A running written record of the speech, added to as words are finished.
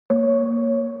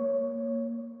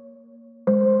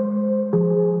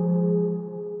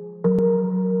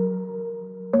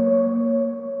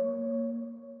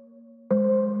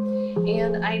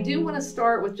do want to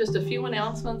start with just a few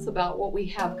announcements about what we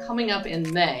have coming up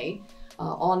in May.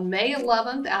 On May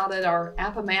 11th, out at our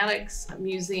Appomattox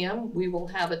Museum, we will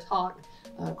have a talk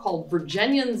called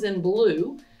Virginians in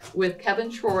Blue with Kevin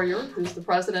Troyer, who's the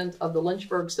president of the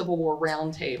Lynchburg Civil War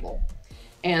Roundtable.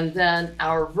 And then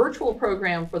our virtual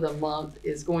program for the month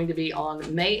is going to be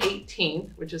on May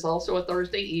 18th, which is also a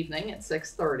Thursday evening at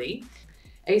 6:30.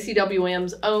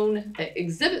 ACWM's own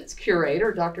exhibits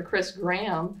curator, Dr. Chris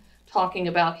Graham, talking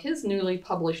about his newly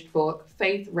published book,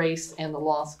 Faith, Race, and the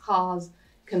Lost Cause,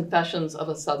 Confessions of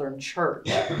a Southern Church.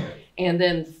 And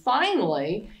then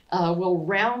finally, we'll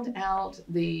round out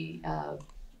the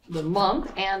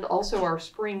month and also our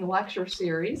spring lecture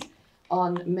series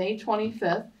on May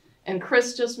 25th. And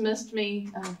Chris just missed me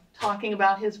talking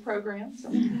about his program.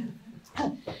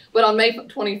 So. But on May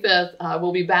 25th,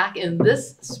 we'll be back in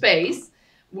this space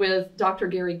with Dr.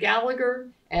 Gary Gallagher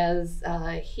as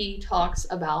he talks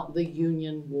about the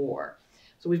Union War.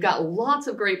 So we've got lots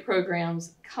of great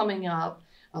programs coming up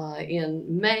in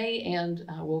May, and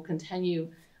we'll continue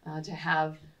to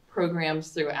have programs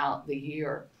throughout the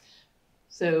year.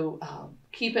 So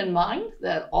keep in mind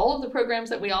that all of the programs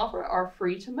that we offer are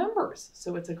free to members.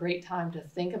 So it's a great time to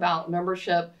think about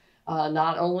membership,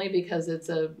 not only because it's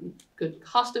a good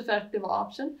cost-effective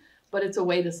option, but it's a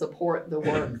way to support the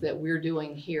work that we're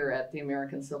doing here at the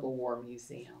American Civil War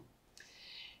Museum.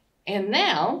 And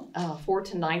now, for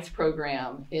tonight's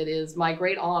program, it is my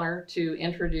great honor to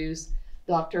introduce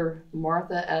Dr.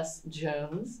 Martha S.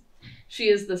 Jones. She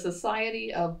is the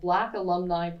Society of Black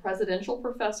Alumni Presidential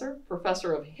Professor,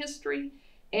 Professor of History,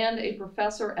 and a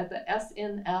professor at the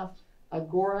SNF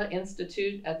Agora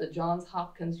Institute at the Johns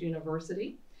Hopkins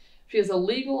University. She is a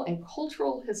legal and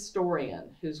cultural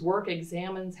historian whose work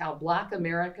examines how Black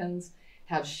Americans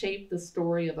have shaped the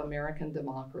story of American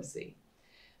democracy.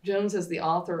 Jones is the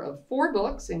author of 4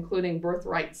 books, including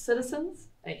Birthright Citizens,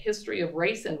 A History of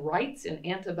Race and Rights in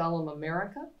Antebellum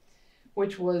America,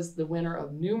 which was the winner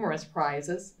of numerous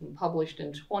prizes and published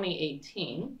in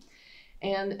 2018.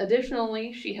 And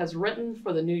additionally, she has written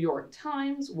for the New York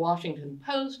Times, Washington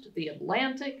Post, The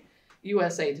Atlantic,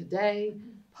 USA Today,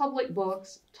 Public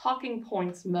Books, Talking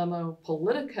Points Memo,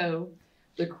 Politico,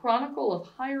 The Chronicle of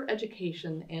Higher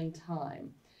Education, and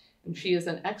Time. And she is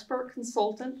an expert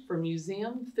consultant for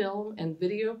museum, film, and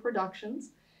video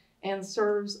productions, and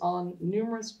serves on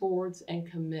numerous boards and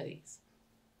committees.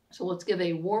 So let's give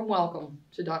a warm welcome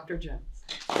to Dr. Jones.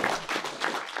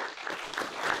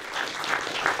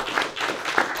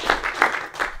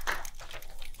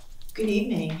 Good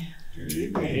evening. Good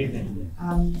evening.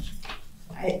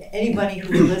 Anybody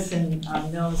who will listen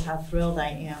knows how thrilled I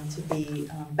am to be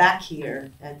back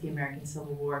here at the American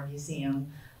Civil War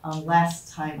Museum.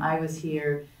 Last time I was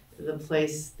here, the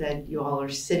place that you all are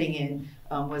sitting in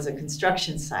was a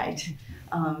construction site.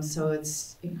 So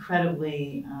it's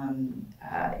incredibly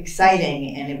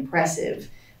exciting and impressive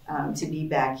to be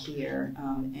back here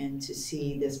and to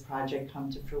see this project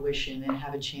come to fruition and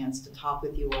have a chance to talk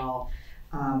with you all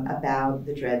about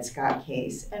the Dred Scott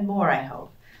case and more, I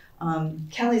hope.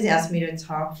 Kelly's asked me to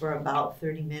talk for about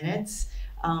 30 minutes,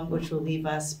 which will leave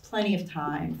us plenty of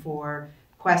time for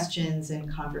questions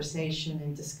and conversation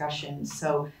and discussion.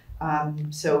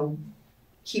 So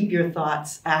keep your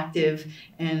thoughts active,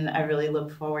 and I really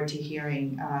look forward to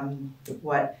hearing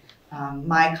what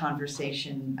my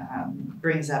conversation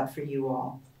brings up for you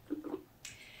all.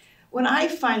 When I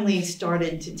finally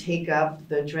started to take up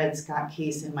the Dred Scott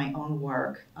case in my own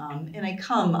work, and I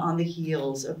come on the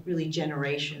heels of really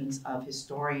generations of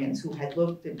historians who had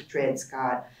looked at Dred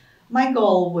Scott, my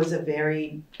goal was a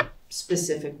very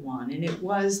specific one, and it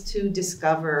was to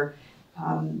discover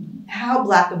how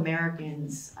Black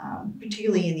Americans,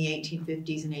 particularly in the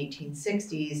 1850s and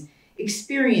 1860s,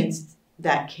 experienced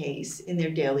that case in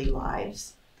their daily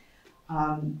lives.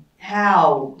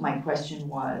 How, my question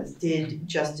was, did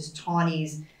Justice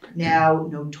Taney's now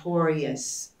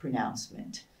notorious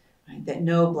pronouncement, right, that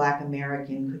no Black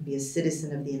American could be a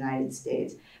citizen of the United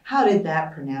States, how did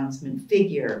that pronouncement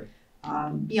figure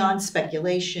beyond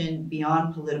speculation,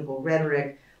 beyond political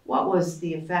rhetoric? What was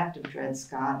the effect of Dred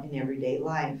Scott in everyday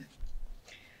life?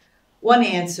 One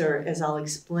answer, as I'll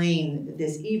explain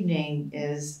this evening,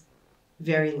 is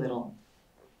very little.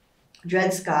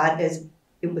 Dred Scott, as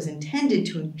it was intended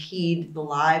to impede the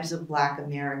lives of Black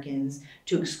Americans,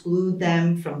 to exclude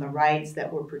them from the rights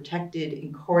that were protected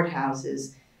in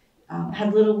courthouses,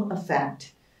 had little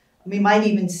effect. We might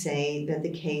even say that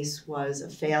the case was a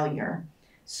failure,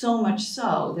 so much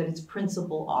so that its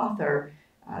principal author,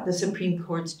 the Supreme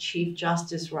Court's Chief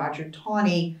Justice Roger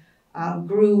Taney,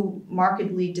 grew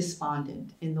markedly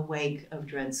despondent in the wake of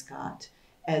Dred Scott.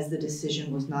 as the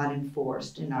decision was not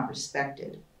enforced and not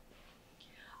respected.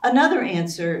 Another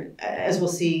answer, as we'll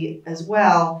see as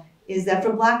well, is that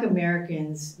for Black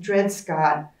Americans, Dred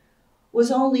Scott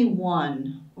was only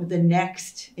one or the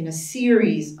next in a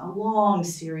long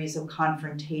series of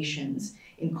confrontations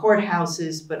in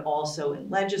courthouses, but also in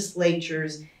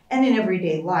legislatures and in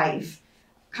everyday life,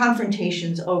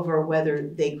 confrontations over whether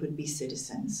they could be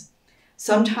citizens.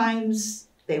 Sometimes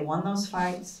they won those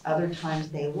fights, other times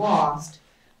they lost,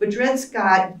 but Dred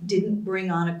Scott didn't bring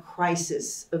on a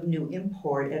crisis of new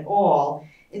import at all.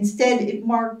 Instead, it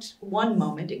marked one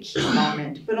moment, a key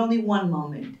moment, but only one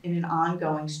moment in an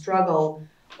ongoing struggle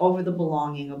over the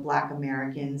belonging of Black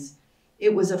Americans.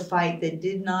 It was a fight that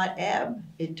did not ebb,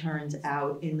 it turns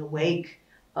out, in the wake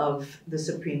of the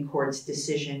Supreme Court's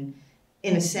decision.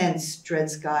 In a sense, Dred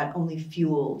Scott only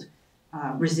fueled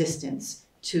resistance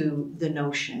to the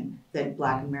notion that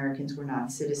Black Americans were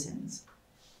not citizens.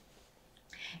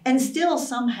 And still,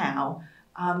 somehow,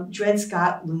 Dred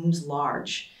Scott looms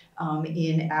large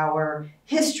in our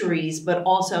histories, but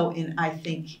also in, I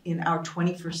think, in our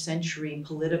 21st century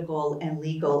political and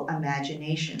legal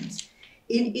imaginations.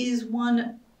 It is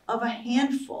one of a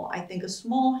handful, I think a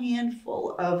small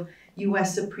handful of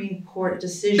US Supreme Court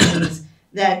decisions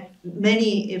that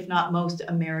many, if not most,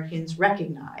 Americans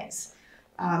recognize.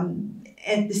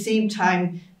 At the same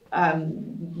time,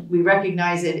 we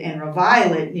recognize it and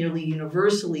revile it nearly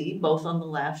universally, both on the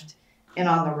left and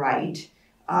on the right.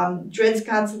 Dred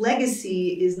Scott's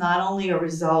legacy is not only a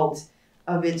result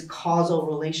of its causal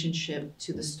relationship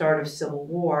to the start of Civil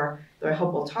War, though I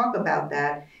hope we'll talk about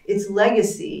that. Its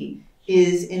legacy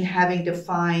is in having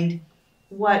defined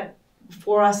what,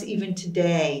 for us even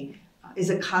today, is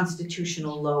a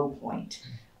constitutional low point,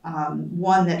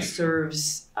 one that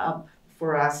serves up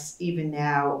for us even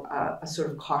now a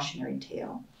sort of cautionary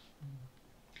tale.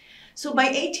 So by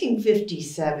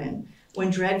 1857, when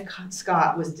Dred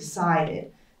Scott was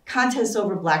decided, contests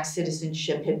over Black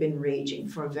citizenship had been raging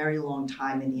for a very long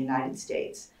time in the United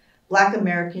States. Black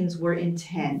Americans were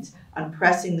intent on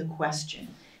pressing the question.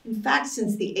 In fact,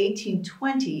 since the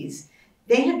 1820s,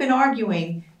 they had been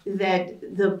arguing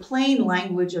that the plain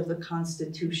language of the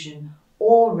Constitution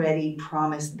already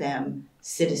promised them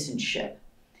citizenship.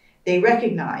 They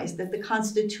recognized that the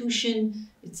Constitution,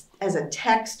 as a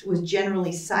text, was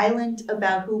generally silent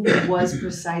about who was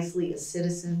precisely a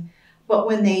citizen. But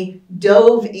when they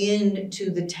dove into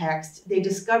the text, they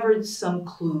discovered some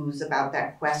clues about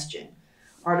that question.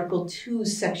 Article 2,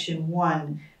 Section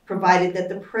 1 provided that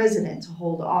the president to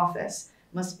hold office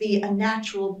must be a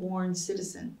natural-born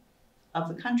citizen of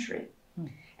the country.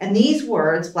 And these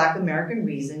words, Black American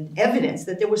reasoned, evidence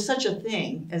that there was such a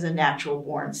thing as a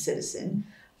natural-born citizen,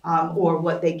 or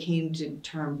what they came to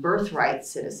term birthright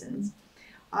citizens.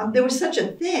 There was such a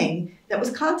thing that was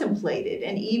contemplated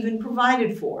and even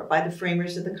provided for by the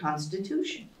framers of the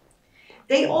Constitution.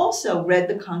 They also read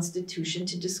the Constitution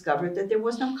to discover that there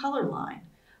was no color line.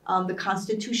 The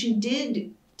Constitution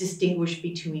did distinguish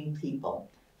between people,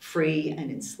 free and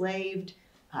enslaved,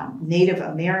 Native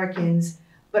Americans,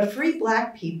 but free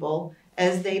Black people,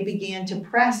 as they began to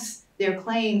press their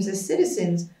claims as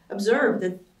citizens, observed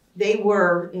that they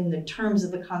were, in the terms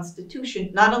of the Constitution,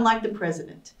 not unlike the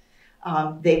president.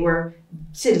 They were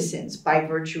citizens by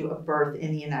virtue of birth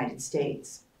in the United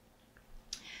States.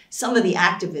 Some of the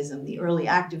activism, the early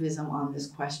activism on this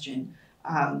question,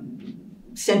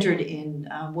 centered in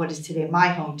what is today my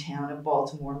hometown of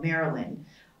Baltimore, Maryland.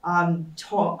 The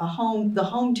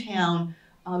hometown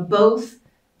both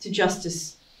to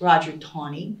Justice Roger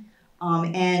Taney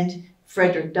and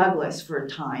Frederick Douglass for a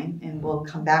time, and we'll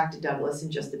come back to Douglass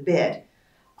in just a bit.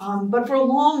 But for a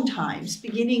long time,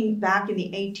 beginning back in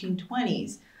the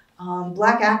 1820s,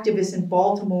 Black activists in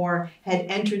Baltimore had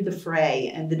entered the fray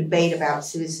and the debate about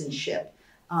citizenship.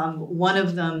 One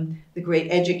of them, the great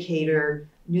educator,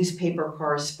 newspaper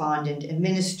correspondent, and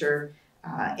minister,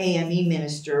 AME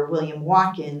minister, William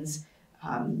Watkins,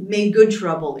 made good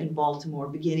trouble in Baltimore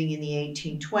beginning in the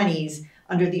 1820s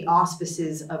under the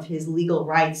auspices of his Legal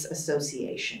Rights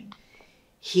Association.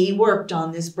 He worked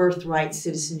on this birthright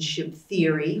citizenship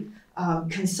theory,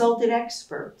 consulted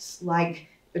experts like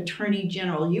Attorney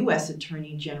General, U.S.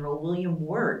 Attorney General William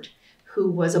Wirt,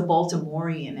 who was a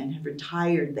Baltimorean and had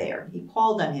retired there. He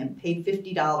called on him, paid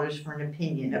 $50 for an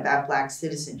opinion about Black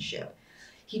citizenship.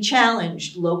 He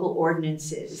challenged local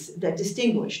ordinances that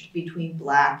distinguished between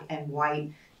Black and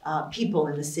white people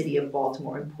in the city of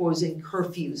Baltimore, imposing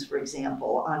curfews, for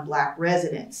example, on Black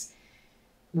residents.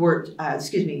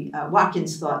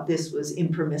 Watkins thought this was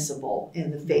impermissible in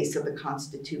the face of the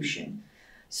Constitution.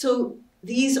 So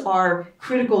these are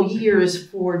critical years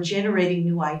for generating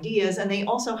new ideas, and they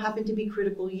also happen to be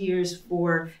critical years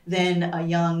for then a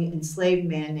young enslaved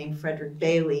man named Frederick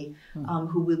Bailey,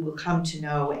 who we will come to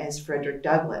know as Frederick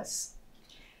Douglass.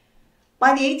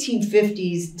 By the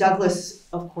 1850s, Douglass,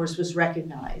 of course, was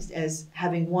recognized as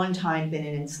having one time been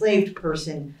an enslaved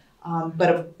person,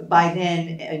 but by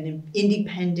then an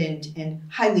independent and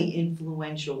highly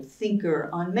influential thinker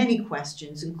on many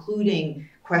questions, including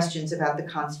questions about the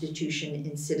Constitution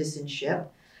and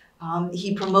citizenship.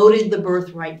 He promoted the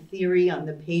birthright theory on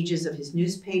the pages of his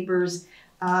newspapers,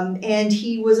 and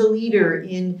he was a leader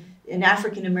in an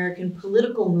African-American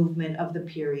political movement of the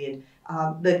period,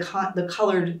 the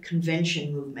Colored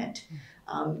Convention movement.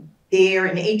 There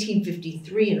in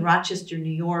 1853 in Rochester,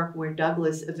 New York, where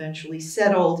Douglass eventually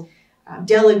settled,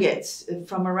 delegates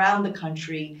from around the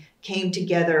country came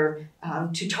together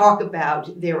to talk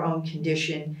about their own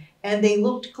condition, and they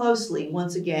looked closely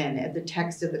once again at the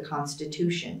text of the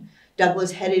Constitution.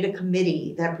 Douglass headed a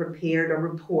committee that prepared a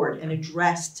report, an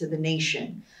address to the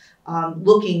nation,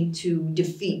 looking to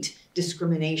defeat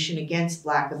discrimination against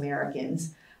Black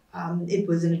Americans. It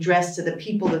was an address to the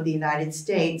people of the United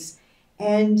States,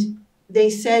 and they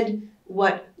said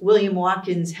what William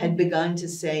Watkins had begun to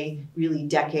say really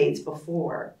decades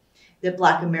before, that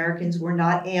Black Americans were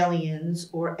not aliens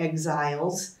or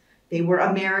exiles. They were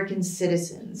American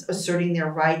citizens asserting their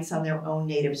rights on their own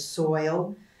native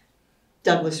soil.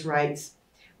 Douglass writes,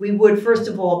 "We would first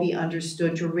of all be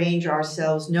understood to range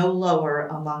ourselves no lower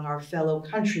among our fellow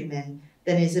countrymen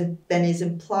than is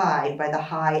implied by the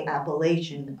high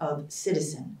appellation of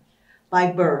citizen.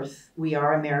 By birth, we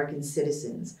are American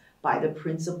citizens. By the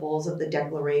principles of the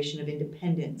Declaration of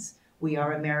Independence, we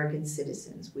are American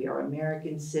citizens. We are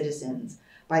American citizens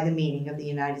by the meaning of the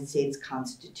United States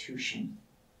Constitution."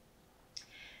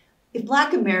 If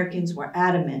Black Americans were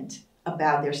adamant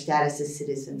about their status as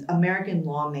citizens, American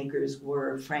lawmakers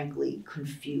were frankly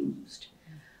confused.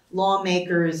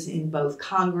 Lawmakers in both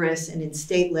Congress and in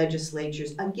state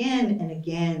legislatures again and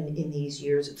again in these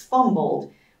years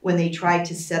fumbled when they tried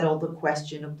to settle the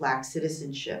question of Black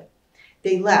citizenship.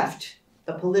 They left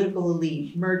the political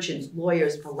elite, merchants,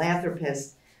 lawyers,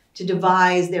 philanthropists, to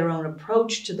devise their own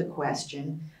approach to the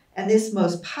question, and this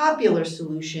most popular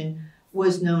solution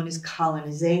was known as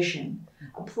colonization,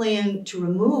 a plan to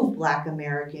remove Black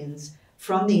Americans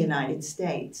from the United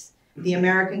States. The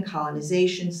American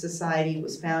Colonization Society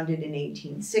was founded in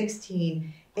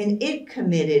 1816, and it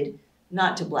committed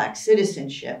not to Black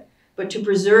citizenship, but to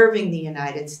preserving the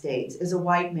United States as a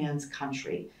white man's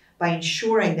country by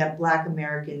ensuring that Black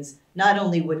Americans not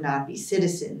only would not be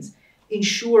citizens,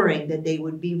 ensuring that they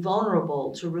would be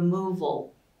vulnerable to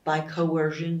removal by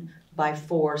coercion, by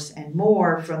force, and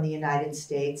more from the United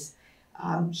States.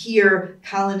 Here,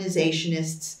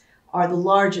 colonizationists are the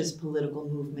largest political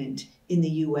movement in the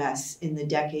U.S. in the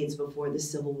decades before the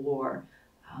Civil War,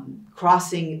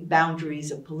 crossing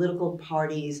boundaries of political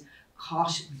parties,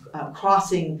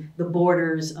 crossing the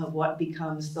borders of what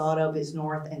becomes thought of as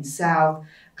North and South.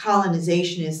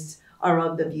 Colonizationists are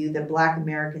of the view that Black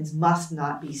Americans must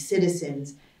not be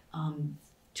citizens.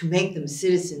 To make them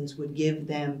citizens would give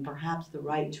them perhaps the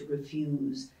right to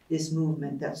refuse this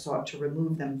movement that sought to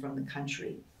remove them from the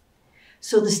country.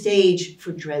 So the stage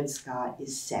for Dred Scott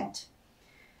is set.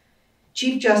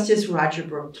 Chief Justice Roger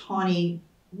Brooke Taney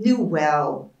knew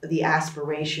well the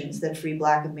aspirations that free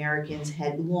Black Americans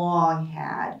had long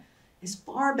had. As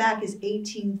far back as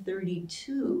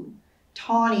 1832,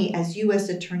 Taney, as U.S.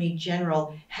 Attorney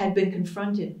General, had been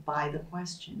confronted by the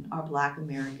question, are Black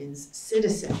Americans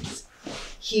citizens?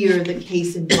 Here, the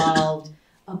case involved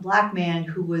a Black man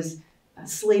who was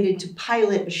slated to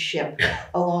pilot a ship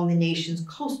along the nation's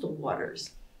coastal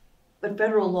waters. But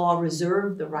federal law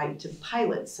reserved the right to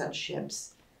pilot such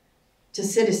ships to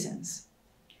citizens.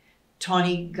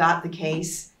 Taney got the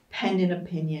case, penned an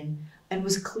opinion, and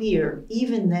was clear,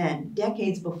 even then,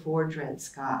 decades before Dred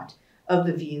Scott, of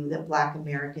the view that Black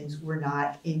Americans were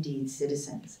not indeed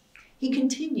citizens. He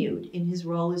continued in his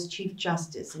role as Chief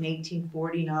Justice. In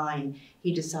 1849,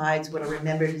 he decides what are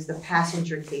remembered as the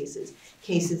passenger cases,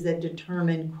 cases that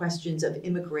determine questions of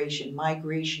immigration,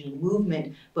 migration, and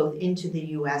movement both into the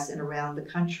U.S. and around the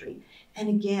country. And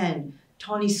again,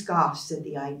 Taney scoffs at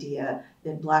the idea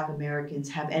that Black Americans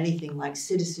have anything like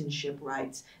citizenship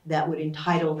rights that would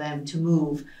entitle them to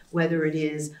move, whether it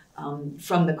is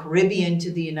from the Caribbean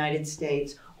to the United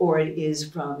States or it is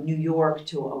from New York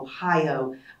to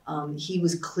Ohio. He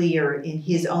was clear in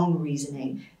his own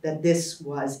reasoning that this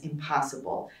was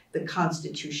impossible. The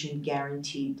Constitution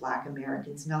guaranteed Black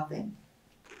Americans nothing.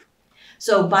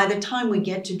 So by the time we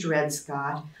get to Dred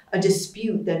Scott, a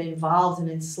dispute that involves an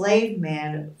enslaved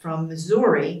man from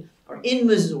Missouri, or in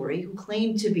Missouri, who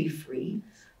claimed to be free.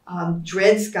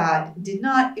 Dred Scott did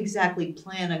not exactly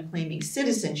plan on claiming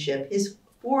citizenship. His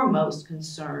foremost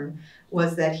concern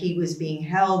was that he was being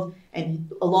held,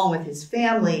 and along with his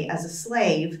family, as a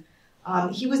slave.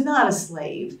 He was not a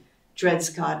slave, Dred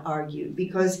Scott argued,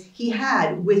 because he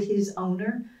had, with his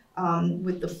owner,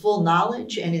 with the full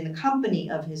knowledge and in the company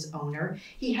of his owner,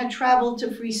 he had traveled to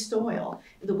free soil,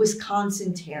 the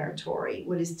Wisconsin Territory,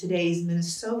 what is today's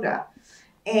Minnesota.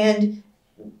 And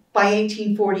by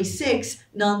 1846,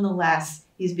 nonetheless,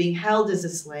 he's being held as a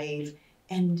slave,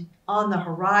 and on the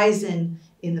horizon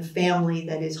in the family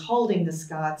that is holding the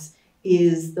Scotts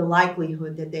is the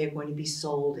likelihood that they are going to be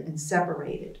sold and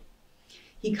separated.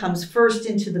 He comes first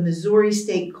into the Missouri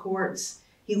state courts.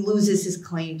 He loses his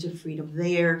claim to freedom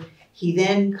there. He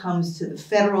then comes to the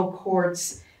federal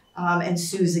courts and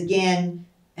sues again.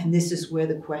 And this is where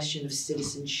the question of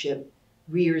citizenship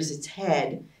rears its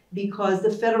head, because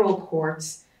the federal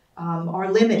courts are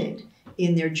limited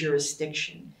in their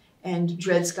jurisdiction. And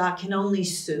Dred Scott can only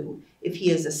sue if he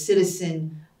is a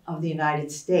citizen of the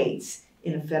United States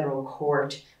in a federal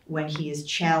court when he is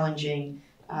challenging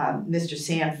Mr.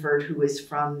 Sanford, who is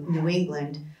from New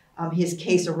England. His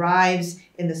case arrives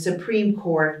in the Supreme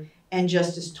Court, and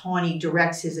Justice Taney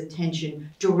directs his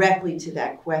attention directly to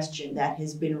that question that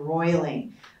has been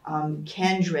roiling.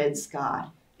 Can Dred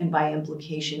Scott, and by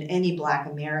implication any Black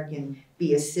American,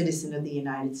 be a citizen of the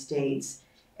United States?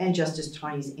 And Justice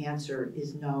Taney's answer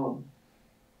is no.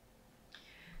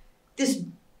 This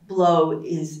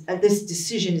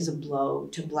decision is a blow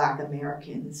to Black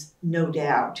Americans, no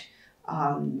doubt.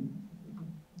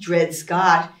 Dred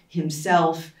Scott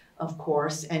himself, of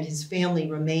course, and his family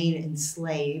remain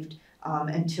enslaved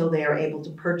until they are able to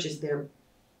purchase their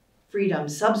freedom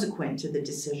subsequent to the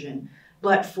decision.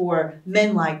 But for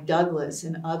men like Douglass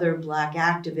and other Black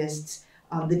activists,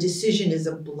 the decision is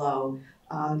a blow,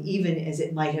 even as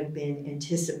it might have been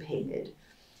anticipated.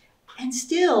 And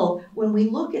still, when we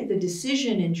look at the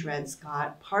decision in Dred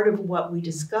Scott, part of what we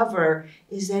discover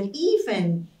is that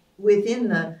even within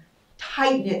the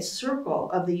tight-knit circle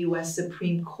of the U.S.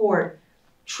 Supreme Court,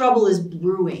 trouble is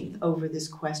brewing over this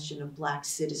question of Black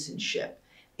citizenship.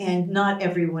 And not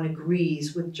everyone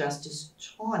agrees with Justice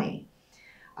Taney.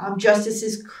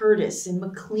 Justices Curtis and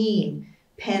McLean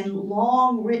penned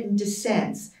long written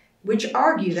dissents which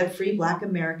argue that free Black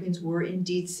Americans were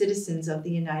indeed citizens of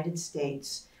the United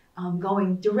States,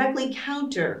 going directly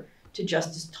counter to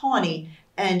Justice Taney,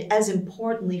 and as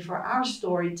importantly for our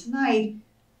story tonight,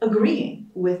 agreeing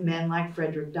with men like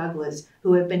Frederick Douglass,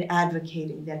 who have been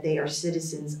advocating that they are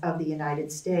citizens of the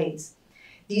United States.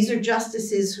 These are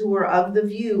justices who are of the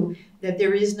view that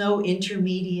there is no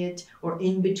intermediate or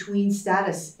in-between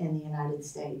status in the United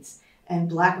States. And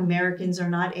Black Americans are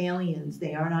not aliens.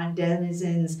 They are not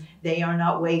denizens. They are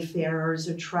not wayfarers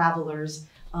or travelers.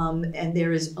 And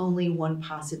there is only one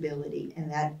possibility,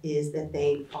 and that is that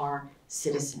they are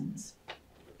citizens.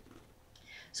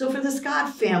 So for the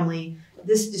Scott family,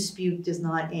 this dispute does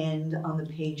not end on the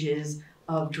pages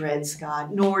of Dred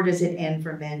Scott, nor does it end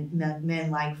for men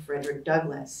like Frederick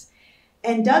Douglass.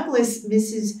 And Douglass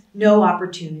misses no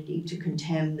opportunity to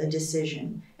contemn the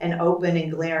decision, an open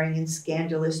and glaring and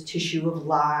scandalous tissue of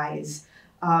lies.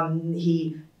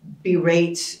 He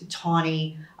berates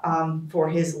Taney for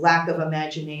his lack of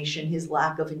imagination, his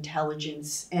lack of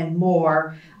intelligence, and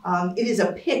more. It is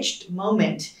a pitched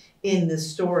moment in the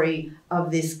story of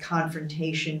this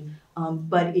confrontation,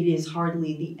 but it is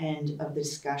hardly the end of the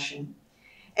discussion.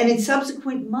 And in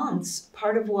subsequent months,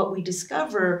 part of what we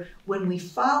discover when we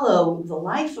follow the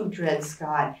life of Dred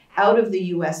Scott out of the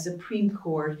U.S. Supreme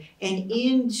Court and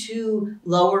into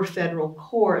lower federal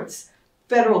courts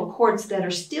that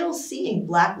are still seeing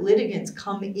Black litigants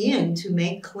come in to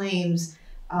make claims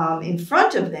in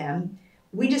front of them,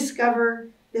 we discover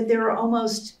that there are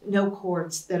almost no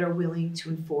courts that are willing to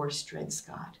enforce Dred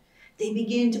Scott. They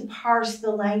begin to parse the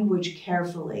language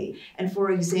carefully. And for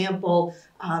example,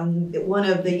 one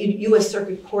of the U.S.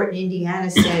 Circuit Court in Indiana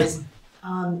says,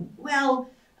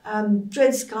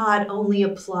 Dred Scott only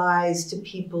applies to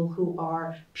people who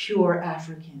are pure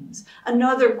Africans.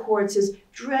 Another court says,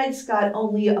 Dred Scott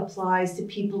only applies to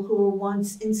people who were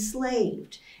once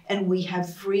enslaved. And we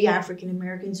have free African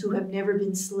Americans who have never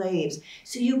been slaves.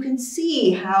 So you can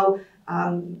see how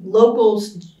local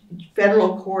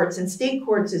federal courts and state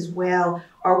courts as well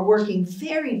are working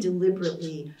very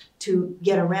deliberately to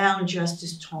get around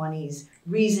Justice Taney's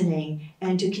reasoning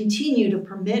and to continue to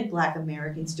permit Black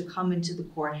Americans to come into the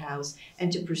courthouse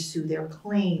and to pursue their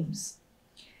claims.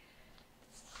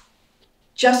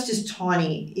 Justice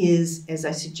Taney is, as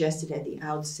I suggested at the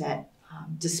outset,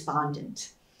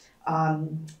 despondent.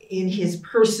 In his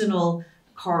personal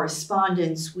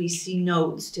correspondence, we see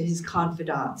notes to his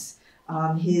confidants,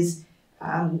 his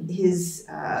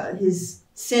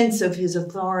sense of his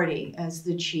authority as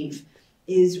the chief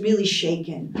is really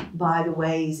shaken by the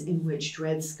ways in which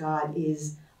Dred Scott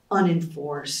is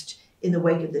unenforced in the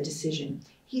wake of the decision.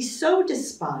 He's so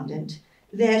despondent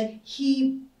that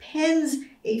he pens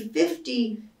a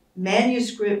 50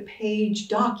 manuscript page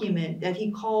document that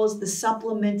he calls the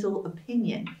supplemental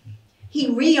opinion. He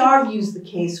re-argues the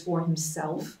case for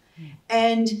himself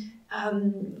and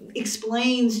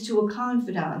explains to a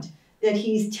confidant that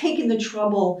he's taken the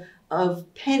trouble of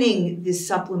penning this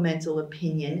supplemental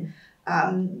opinion,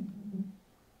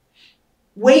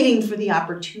 waiting for the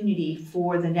opportunity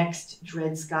for the next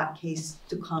Dred Scott case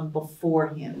to come before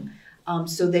him,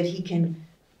 so that he can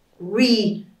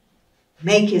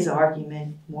make his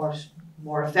argument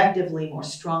more effectively, more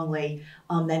strongly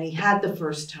than he had the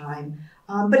first time,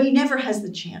 but he never has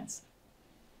the chance.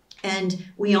 And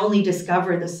we only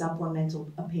discover the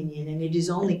supplemental opinion, and it is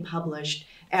only published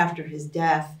after his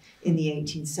death in the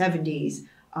 1870s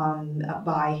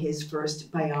by his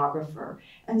first biographer.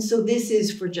 And so this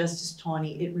is, for Justice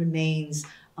Taney, it remains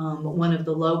one of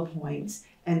the low points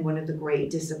and one of the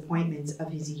great disappointments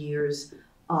of his years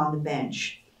on the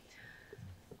bench.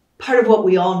 Part of what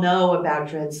we all know about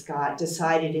Dred Scott,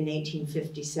 decided in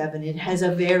 1857, it has a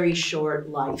very short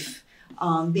life.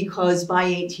 Because by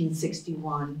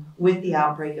 1861, with the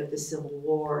outbreak of the Civil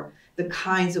War, the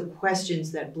kinds of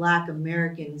questions that Black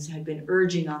Americans had been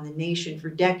urging on the nation for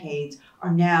decades are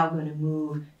now going to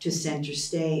move to center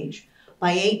stage.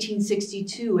 By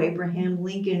 1862, Abraham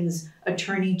Lincoln's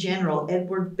Attorney General,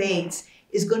 Edward Bates,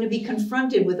 is going to be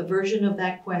confronted with a version of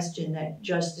that question that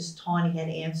Justice Taney had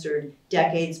answered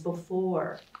decades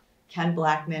before. Can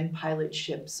Black men pilot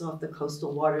ships off the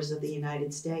coastal waters of the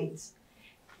United States?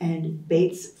 And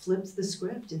Bates flips the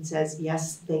script and says,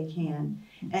 yes, they can.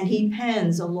 And he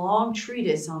pens a long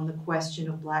treatise on the question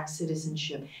of Black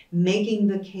citizenship, making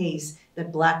the case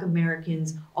that Black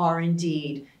Americans are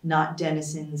indeed not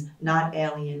denizens, not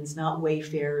aliens, not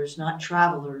wayfarers, not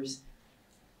travelers,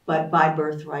 but by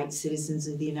birthright citizens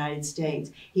of the United States.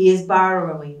 He is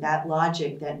borrowing that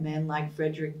logic that men like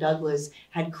Frederick Douglass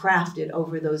had crafted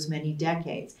over those many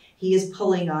decades. He is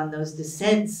pulling on those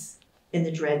dissents in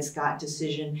the Dred Scott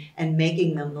decision and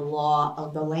making them the law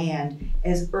of the land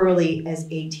as early as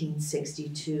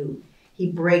 1862.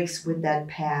 He breaks with that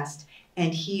past,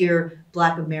 and here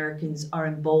Black Americans are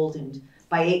emboldened.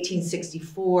 By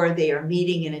 1864, they are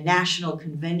meeting in a national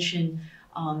convention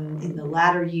in the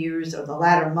latter years or the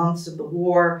latter months of the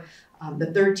war. The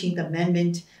 13th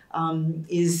Amendment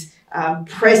is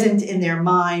present in their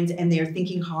minds, and they're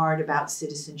thinking hard about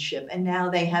citizenship. And now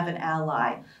they have an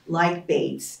ally like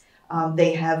Bates.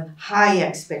 They have high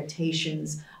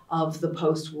expectations of the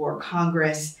post-war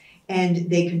Congress, and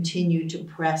they continue to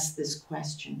press this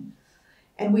question.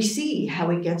 And we see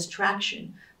how it gets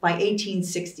traction. By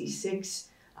 1866,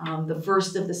 the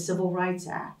first of the Civil Rights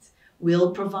Act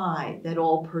will provide that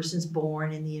all persons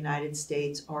born in the United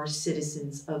States are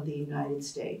citizens of the United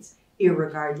States,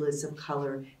 irregardless of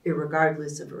color,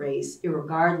 irregardless of race,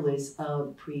 irregardless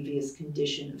of previous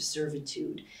condition of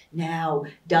servitude. Now,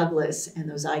 Douglass and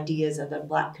those ideas of the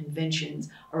Black conventions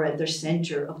are at the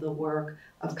center of the work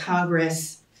of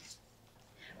Congress.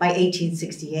 By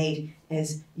 1868,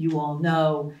 as you all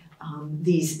know,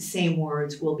 these same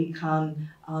words will become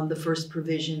the first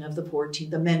provision of the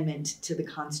 14th Amendment to the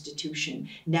Constitution.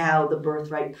 Now, the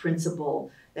birthright principle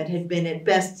that had been at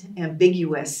best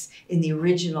ambiguous in the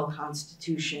original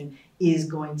Constitution is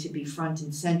going to be front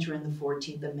and center in the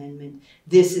 14th Amendment.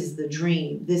 This is the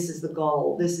dream, this is the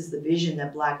goal, this is the vision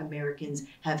that Black Americans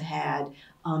have had.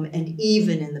 And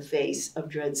even in the face of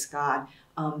Dred Scott,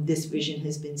 this vision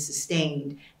has been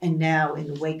sustained, and now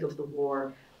in the wake of the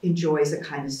war, enjoys a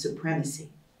kind of supremacy.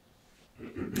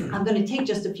 I'm going to take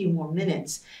just a few more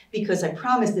minutes because I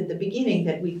promised at the beginning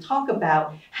that we'd talk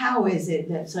about how is it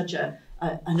that such a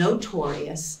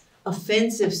notorious,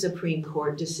 offensive Supreme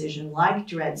Court decision like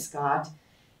Dred Scott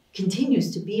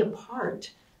continues to be a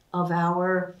part of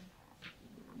our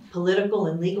political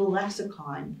and legal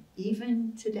lexicon,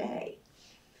 even today.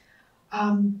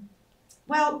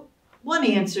 Well, one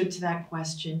answer to that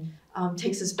question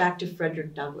takes us back to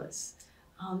Frederick Douglass.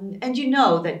 And you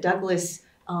know that Douglass,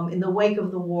 in the wake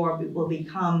of the war, will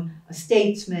become a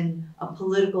statesman, a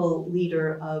political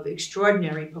leader of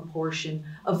extraordinary proportion,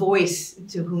 a voice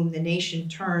to whom the nation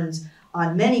turns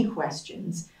on many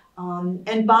questions.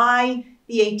 And by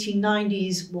the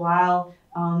 1890s, while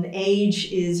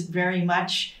age is very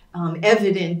much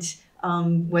evident,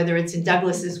 whether it's in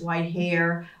Douglas's white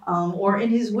hair or in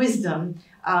his wisdom.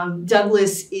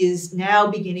 Douglas is now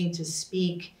beginning to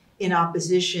speak in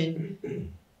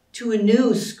opposition to a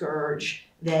new scourge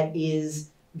that is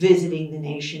visiting the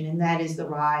nation, and that is the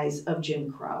rise of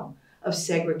Jim Crow, of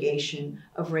segregation,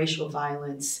 of racial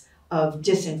violence, of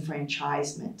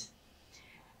disenfranchisement.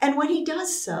 And when he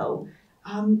does so,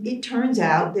 it turns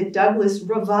out that Douglas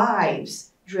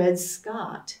revives Dred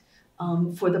Scott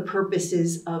for the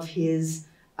purposes of his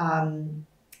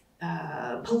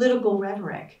political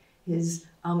rhetoric, his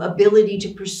ability to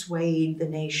persuade the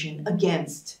nation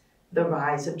against the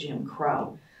rise of Jim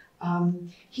Crow.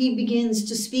 He begins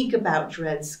to speak about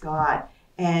Dred Scott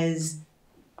as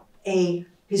a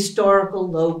historical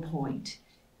low point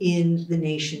in the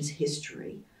nation's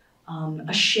history,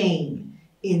 a shame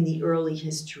in the early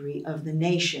history of the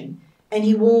nation. And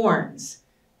he warns,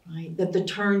 right, that the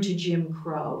turn to Jim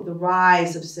Crow, the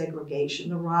rise of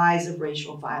segregation, the rise of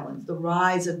racial violence, the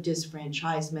rise of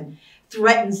disfranchisement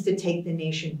threatens to take the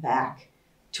nation back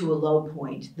to a low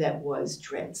point that was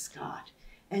Dred Scott.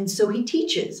 And so he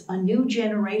teaches a new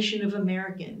generation of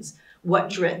Americans what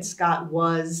Dred Scott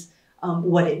was,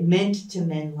 what it meant to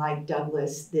men like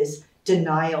Douglas, this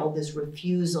denial, this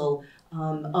refusal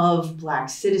of Black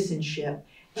citizenship.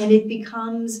 And it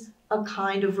becomes a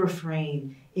kind of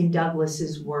refrain in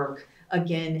Douglas's work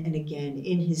again and again,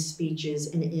 in his speeches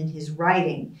and in his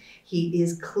writing. He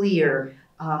is clear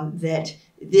that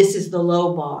this is the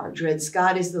low bar. Dred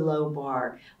Scott is the low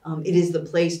bar. It is the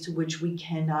place to which we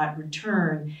cannot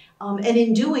return. And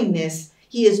in doing this,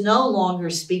 he is no longer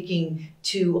speaking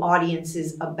to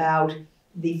audiences about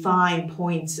the fine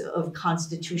points of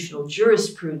constitutional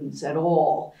jurisprudence at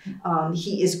all.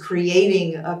 He is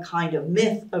creating a kind of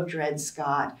myth of Dred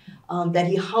Scott that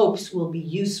he hopes will be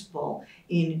useful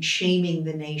in shaming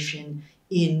the nation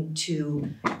into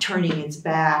turning its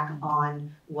back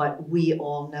on what we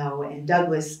all know, and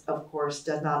Douglas, of course,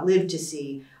 does not live to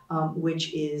see,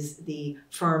 which is the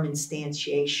firm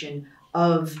instantiation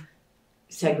of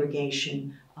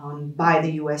segregation by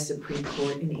the U.S. Supreme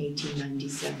Court in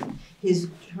 1897. His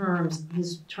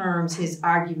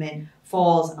argument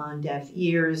falls on deaf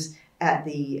ears at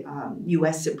the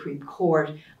U.S. Supreme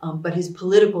Court, but his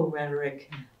political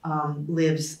rhetoric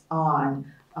lives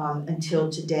on until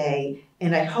today.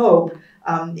 And I hope,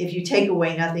 if you take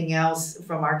away nothing else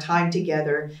from our time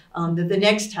together, that the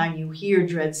next time you hear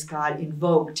Dred Scott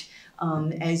invoked,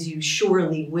 as you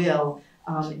surely will,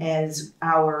 as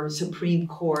our Supreme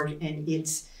Court and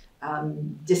its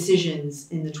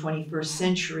decisions in the 21st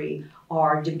century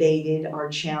are debated, are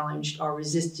challenged, are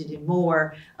resisted, and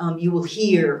more, you will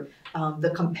hear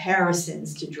the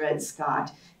comparisons to Dred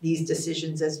Scott, these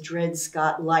decisions as Dred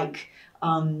Scott-like.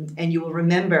 And you will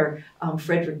remember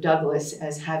Frederick Douglass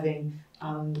as having,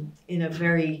 in a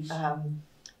very,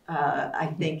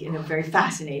 I think, in a very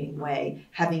fascinating way,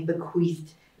 having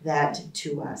bequeathed that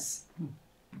to us.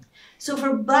 So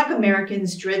for Black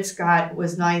Americans, Dred Scott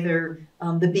was neither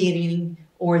the beginning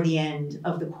or the end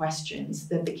of the questions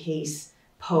that the case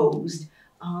posed.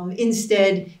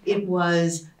 Instead, it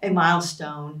was a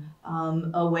milestone,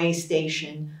 a way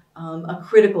station, a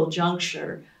critical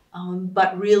juncture,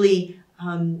 but really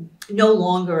no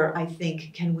longer, I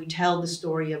think, can we tell the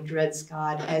story of Dred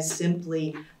Scott as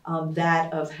simply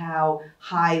that of how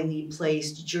highly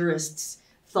placed jurists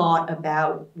thought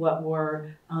about what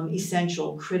were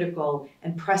essential, critical,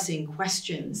 and pressing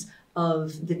questions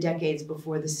of the decades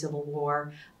before the Civil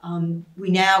War. We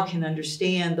now can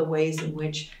understand the ways in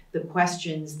which the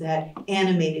questions that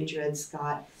animated Dred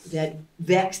Scott, that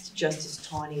vexed Justice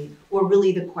Taney, were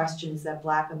really the questions that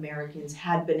Black Americans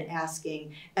had been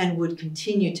asking and would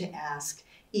continue to ask,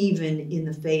 even in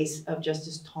the face of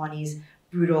Justice Taney's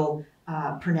brutal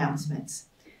pronouncements.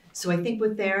 So I think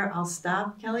with there, I'll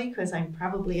stop, Kelly, because I'm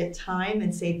probably at time,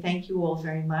 and say thank you all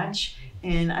very much.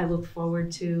 And I look forward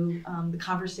to the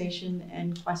conversation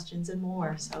and questions and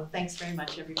more. So thanks very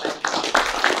much, everybody.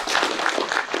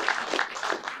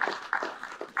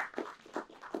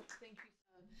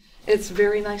 It's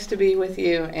very nice to be with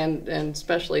you, and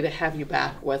especially to have you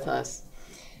back with us.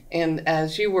 And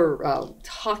as you were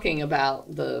talking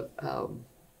about the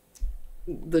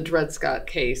Dred Scott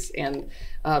case, and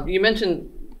you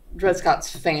mentioned Dred Scott's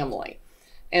family,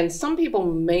 and some people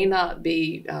may not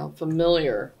be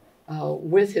familiar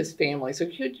with his family. So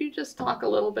could you just talk a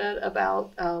little bit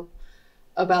about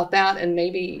that, and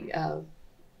maybe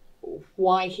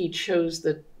why he chose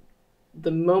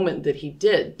the moment that he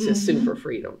did to sue for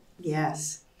freedom?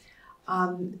 Yes.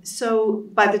 So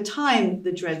by the time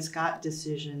the Dred Scott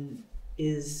decision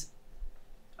is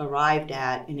arrived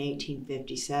at in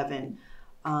 1857,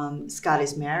 Scott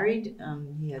is married.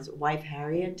 He has a wife,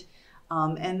 Harriet,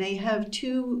 and they have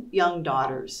 2 young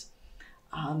daughters.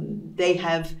 They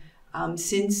have,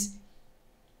 since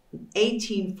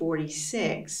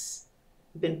 1846,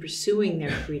 been pursuing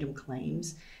their freedom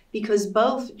claims because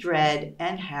both Dred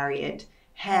and Harriet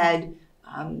had,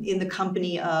 in the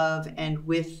company of and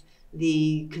with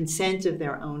the consent of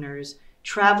their owners,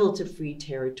 traveled to free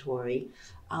territory.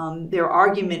 Their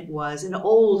argument was an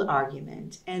old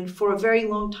argument, and for a very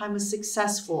long time a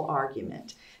successful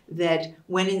argument, that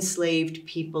when enslaved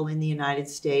people in the United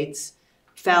States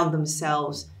found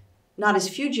themselves not as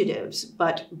fugitives,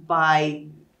 but by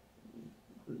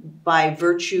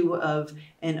virtue of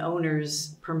an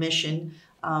owner's permission,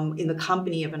 in the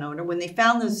company of an owner, when they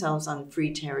found themselves on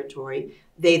free territory,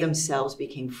 they themselves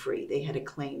became free. They had a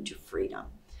claim to freedom.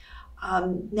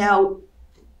 Now,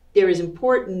 there is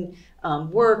important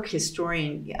work,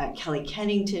 historian Kelly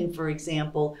Kennington, for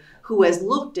example, who has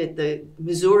looked at the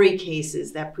Missouri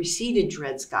cases that preceded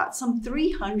Dred Scott, some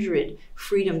 300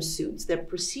 freedom suits that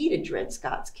preceded Dred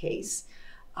Scott's case,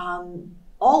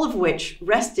 all of which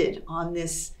rested on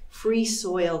this free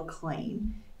soil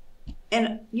claim,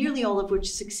 and nearly all of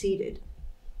which succeeded.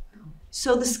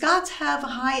 So the Scots have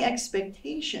high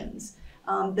expectations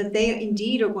that they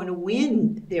indeed are going to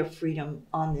win their freedom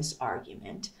on this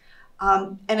argument.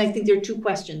 And I think there are 2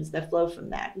 questions that flow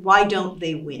from that. Why don't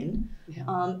they win?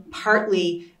 Yeah.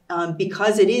 Partly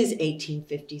because it is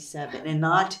 1857 and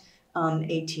not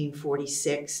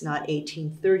 1846, not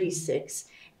 1836.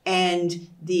 And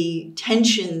the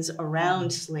tensions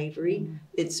around slavery,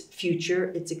 its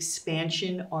future, its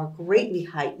expansion, are greatly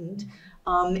heightened.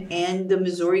 And the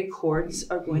Missouri courts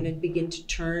are going to begin to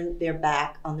turn their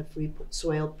back on the free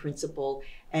soil principle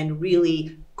and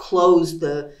really close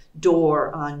the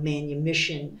door on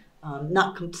manumission,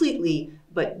 not completely,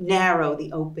 but narrow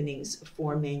the openings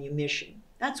for manumission.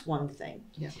 That's one thing.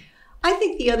 Yeah. I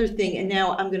think the other thing, and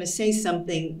now I'm going to say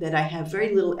something that I have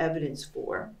very little evidence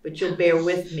for, but you'll bear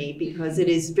with me because it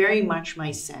is very much my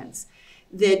sense,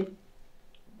 that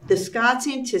the Scots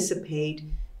anticipate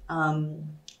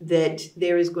that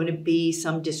there is going to be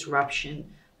some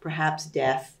disruption, perhaps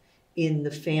death, in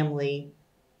the family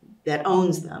that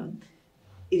owns them.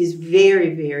 It is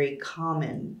very, very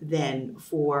common then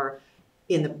for,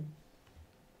 in the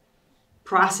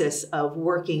process of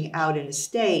working out an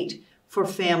estate, for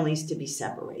families to be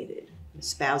separated,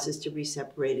 spouses to be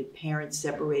separated, parents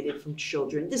separated from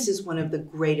children. This is one of the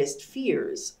greatest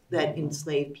fears that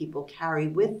enslaved people carry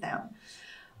with them.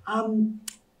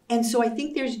 And so I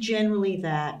think there's generally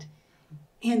that.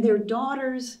 And their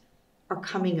daughters are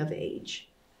coming of age.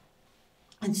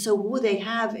 And so who they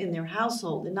have in their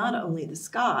household, and not only the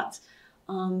Scots,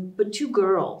 but 2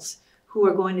 girls who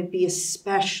are going to be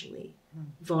especially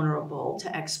vulnerable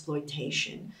to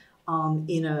exploitation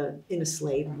in a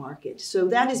slave market. So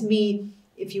that is me,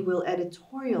 if you will,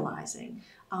 editorializing.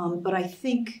 But I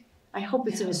hope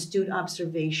it's an astute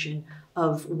observation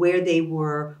of where they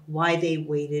were, why they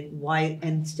waited,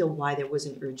 and still why there was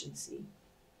an urgency.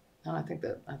 No, I think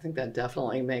that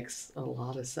definitely makes a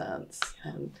lot of sense.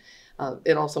 And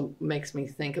it also makes me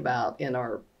think about, in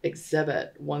our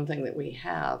exhibit, one thing that we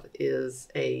have is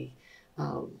a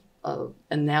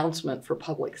announcement for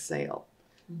public sale.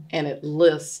 And it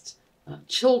lists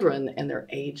children and their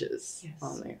ages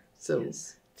on there. So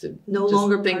to no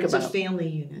longer think about family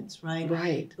units, right?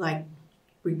 Right. Like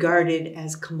regarded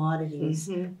as commodities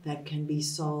that can be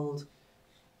sold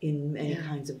in many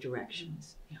kinds of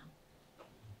directions. Yeah.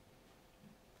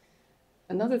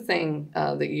 Another thing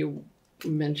that you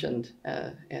mentioned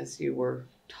as you were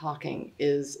talking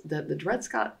is that the Dred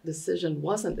Scott decision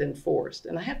wasn't enforced.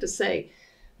 And I have to say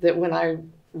that when I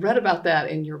read about that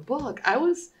in your book, I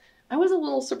was a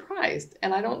little surprised.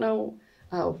 And I don't know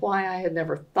why I had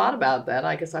never thought about that.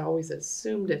 I guess I always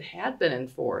assumed it had been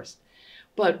enforced.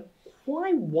 But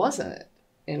why wasn't it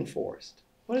enforced?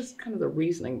 What is kind of the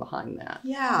reasoning behind that?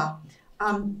 Yeah.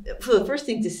 So the first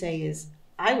thing to say is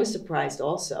I was surprised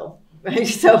also. Right?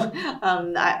 So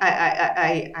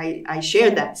I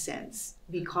shared that sense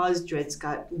because Dred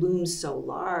Scott looms so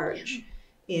large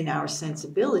in our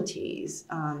sensibilities.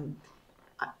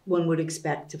 One would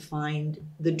expect to find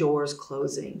the doors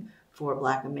closing for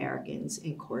Black Americans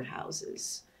in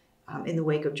courthouses in the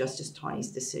wake of Justice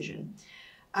Taney's decision.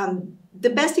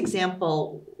 The best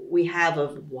example we have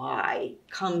of why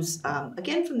comes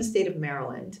again from the state of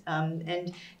Maryland,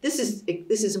 and this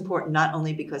is important not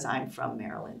only because I'm from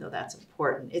Maryland, though that's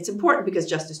important. It's important because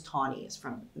Justice Taney is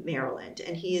from Maryland,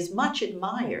 and he is much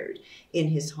admired in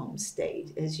his home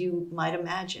state, as you might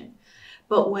imagine.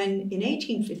 But when in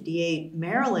 1858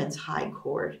 Maryland's High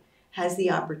Court has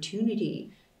the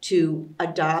opportunity to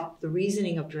adopt the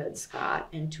reasoning of Dred Scott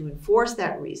and to enforce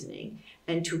that reasoning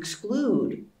and to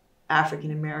exclude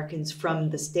African Americans from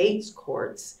the state's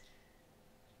courts,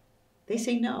 they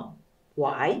say no.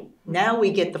 Why? Now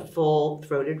we get the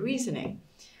full-throated reasoning.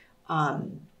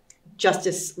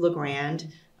 Justice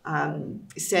LeGrand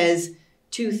says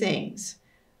two things.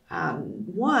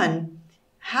 One,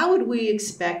 how would we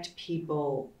expect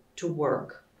people to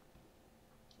work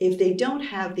if they don't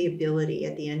have the ability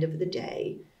at the end of the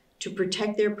day to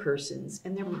protect their persons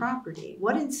and their property?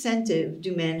 What incentive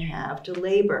do men have to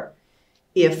labor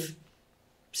if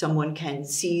someone can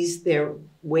seize their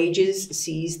wages,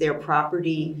 seize their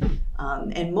property,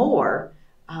 and more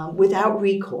without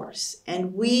recourse?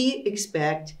 And we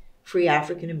expect free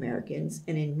African Americans,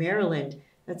 and in Maryland,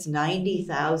 that's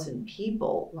 90,000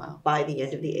 people by the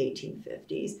end of the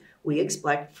 1850s. We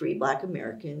expect free Black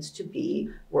Americans to be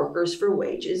workers for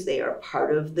wages. They are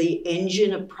part of the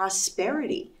engine of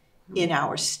prosperity in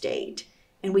our state,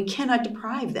 and we cannot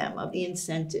deprive them of the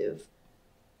incentive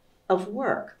of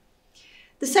work.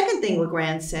 The second thing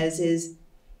LeGrand says is,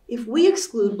 if we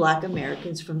exclude Black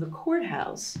Americans from the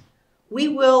courthouse, we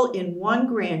will, in one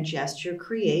grand gesture,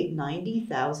 create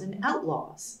 90,000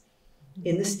 outlaws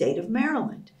in the state of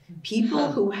Maryland.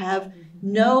 People who have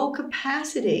no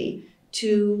capacity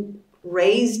to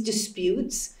raise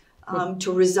disputes,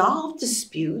 to resolve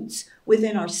disputes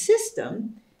within our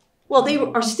system. Well, they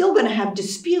are still going to have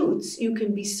disputes, you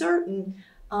can be certain,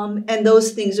 and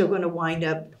those things are going to wind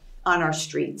up on our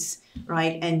streets,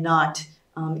 right, and not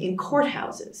in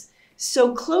courthouses.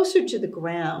 So closer to the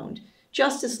ground,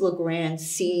 Justice LeGrand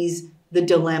sees the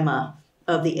dilemma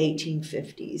of the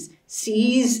 1850s,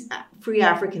 sees free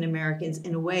African Americans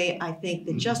in a way I think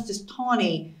that Justice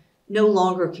Taney no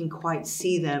longer can quite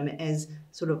see them as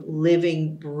sort of a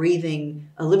living, breathing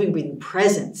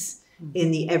presence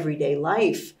in the everyday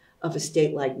life of a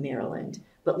state like Maryland.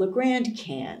 But LeGrand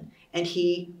can, and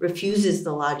he refuses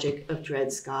the logic of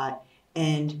Dred Scott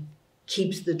and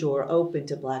keeps the door open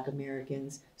to Black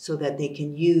Americans so that they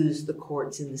can use the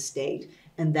courts in the state.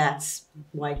 And that's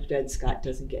why Dred Scott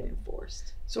doesn't get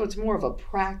enforced. So it's more of a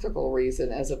practical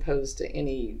reason as opposed to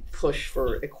any push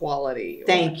for equality.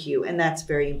 Thank you, and that's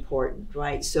very important,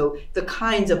 right? So the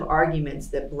kinds of arguments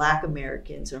that Black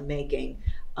Americans are making,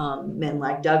 men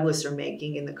like Douglas are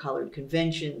making in the colored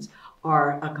conventions,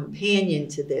 are a companion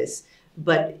to this.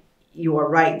 But you are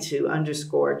right to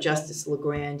underscore Justice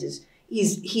LeGrand is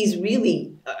he's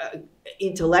really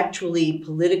intellectually,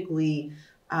 politically,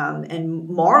 and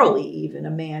morally even a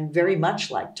man very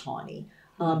much like Taney,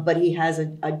 but he has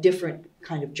a different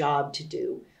kind of job to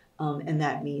do, and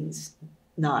that means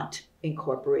not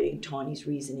incorporating Taney's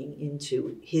reasoning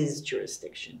into his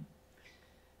jurisdiction.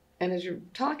 And as you're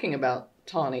talking about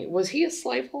Taney, was he a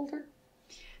slaveholder?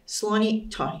 Taney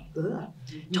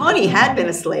had been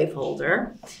a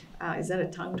slaveholder. Is that a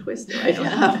tongue twister? I don't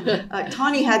know.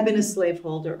 Taney had been a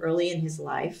slaveholder early in his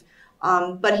life,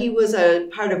 but he was a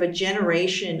part of a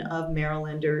generation of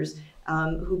Marylanders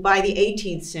who by the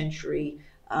 18th century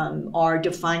are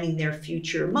defining their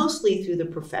future mostly through the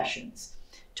professions.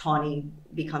 Taney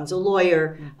becomes a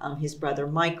lawyer, his brother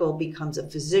Michael becomes a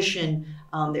physician,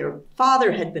 their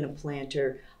father had been a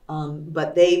planter,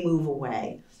 but they move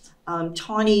away.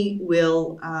 Taney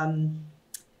will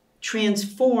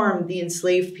transform the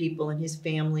enslaved people in his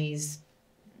family's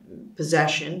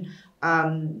possession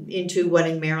into what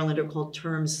in Maryland are called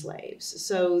term slaves.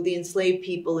 So the enslaved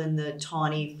people in the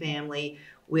Taney family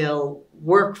will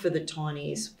work for the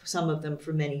Taneys, some of them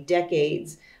for many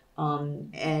decades,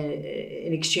 and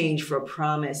in exchange for a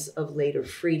promise of later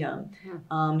freedom.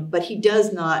 But he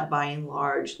does not, by and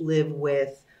large, live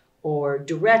with or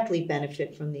directly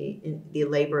benefit from the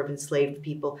labor of enslaved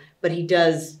people, but he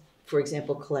does, for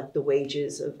example, collect the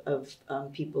wages of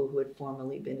people who had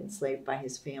formerly been enslaved by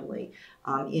his family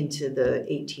into the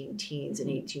 18-teens and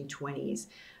 1820s.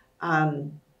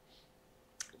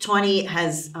 Taney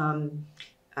has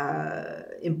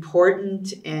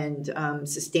important and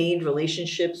sustained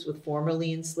relationships with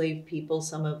formerly enslaved people.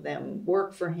 Some of them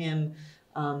work for him,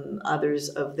 others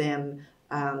of them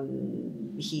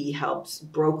he helps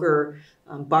broker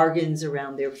bargains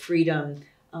around their freedom.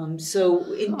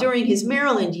 During his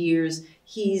Maryland years,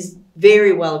 he's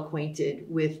very well acquainted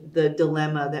with the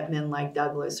dilemma that men like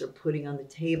Douglas are putting on the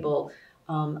table.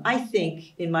 I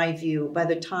think, in my view, by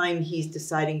the time he's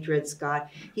deciding Dred Scott,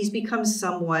 he's become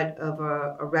somewhat of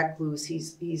a recluse.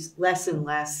 He's less and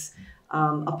less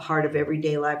a part of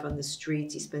everyday life on the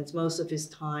streets. He spends most of his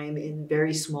time in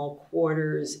very small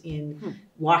quarters in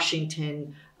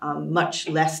Washington, much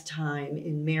less time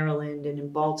in Maryland and in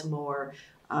Baltimore.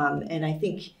 And I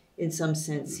think in some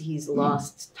sense, he's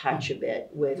lost touch a bit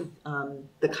with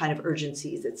the kind of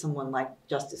urgencies that someone like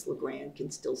Justice LeGrand can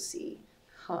still see.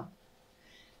 Huh.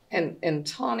 And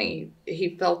Tawney,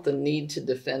 he felt the need to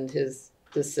defend his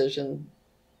decision,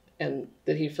 and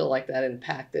did he feel like that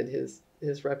impacted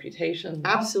his reputation?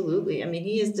 Absolutely. I mean,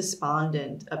 he is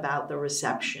despondent about the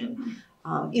reception.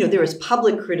 There was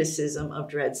public criticism of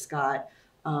Dred Scott,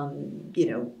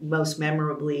 most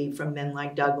memorably from men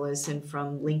like Douglas and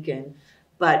from Lincoln.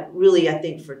 But really, I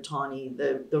think for Tawney,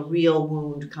 the real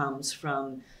wound comes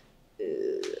from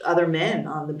other men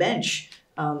on the bench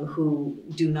who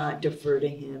do not defer to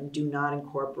him, do not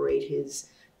incorporate his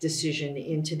decision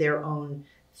into their own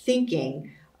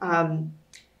thinking. And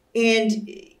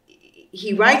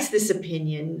he writes this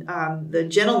opinion. The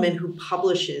gentleman who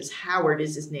publishes, Howard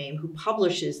is his name, who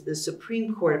publishes the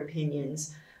Supreme Court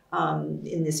opinions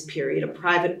in this period, a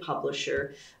private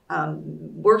publisher,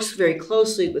 works very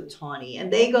closely with Tawney.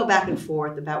 And they go back and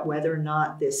forth about whether or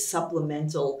not this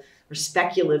supplemental or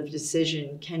speculative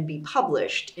decision can be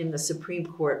published in the Supreme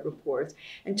Court reports.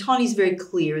 And Tawney's very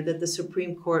clear that the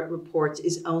Supreme Court reports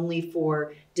is only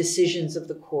for decisions of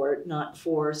the court, not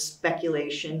for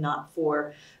speculation, not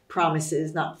for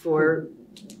promises, not for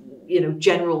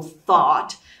general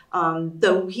thought,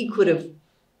 though he could have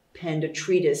penned a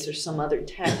treatise or some other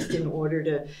text in order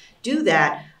to do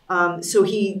that. So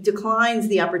he declines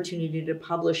the opportunity to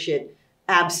publish it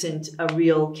absent a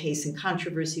real case in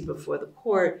controversy before the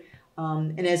court.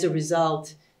 And as a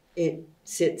result, it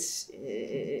sits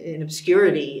in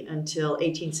obscurity until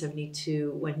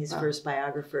 1872, when his first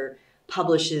biographer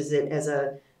publishes it as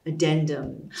an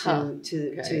addendum to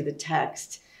the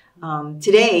text.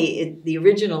 Today, the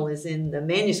original is in the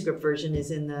manuscript version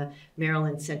is in the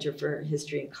Maryland Center for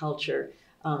History and Culture.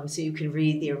 So you can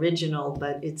read the original,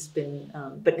 but it's been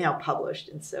but now published,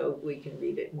 and so we can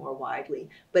read it more widely.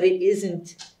 But it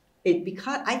isn't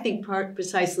because I think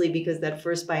precisely because that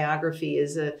first biography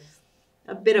is a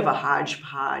bit of a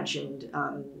hodgepodge and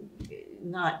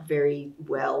not very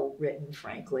well written,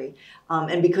 frankly,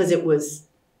 and because it was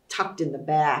tucked in the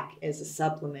back as a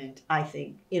supplement, I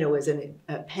think, as an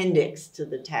appendix to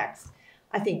the text.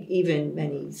 I think even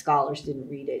many scholars didn't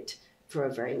read it for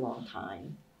a very long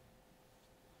time.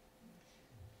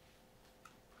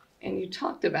 And you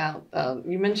talked about,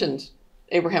 you mentioned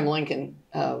Abraham Lincoln.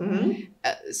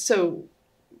 So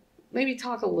maybe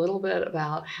talk a little bit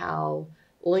about how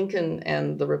Lincoln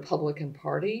and the Republican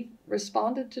Party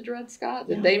responded to Dred Scott.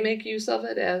 Did they make use of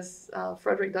it as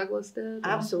Frederick Douglass did?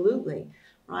 Absolutely.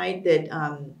 Right, that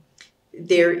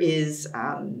there is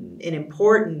an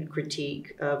important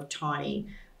critique of Tawney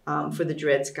for the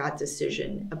Dred Scott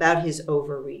decision about his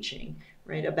overreaching,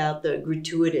 right, about the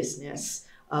gratuitousness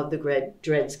of the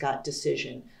Dred Scott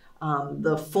decision.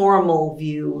 The formal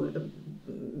view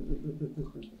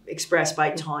expressed by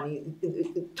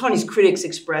Tawney's critics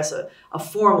express a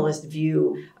formalist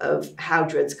view of how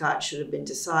Dred Scott should have been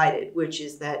decided, which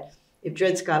is that if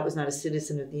Dred Scott was not a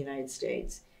citizen of the United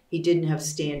States, he didn't have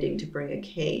standing to bring a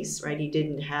case, right? He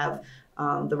didn't have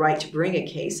the right to bring a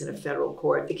case in a federal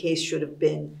court. The case should have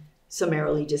been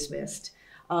summarily dismissed.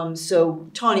 So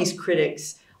Tawney's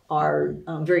critics are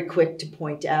very quick to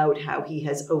point out how he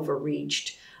has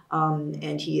overreached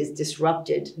and he has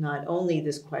disrupted not only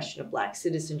this question of Black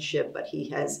citizenship, but he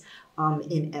has,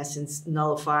 in essence,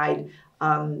 nullified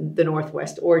the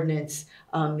Northwest Ordinance.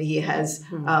 He has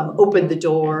opened the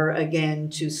door again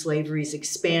to slavery's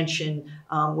expansion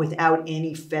without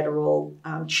any federal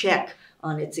check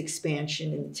on its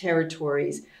expansion in the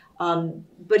territories.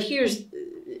 But here's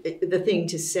the thing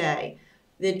to say,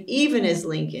 that even as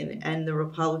Lincoln and the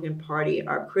Republican Party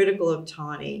are critical of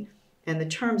Tawney and the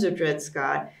terms of Dred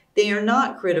Scott, they are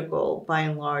not critical, by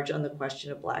and large, on the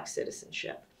question of Black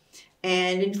citizenship.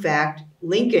 And in fact,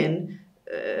 Lincoln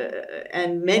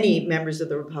and many members of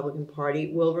the Republican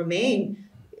Party will remain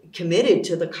committed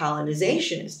to the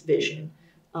colonizationist vision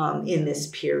in this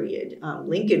period.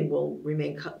 Lincoln will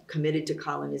remain committed to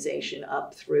colonization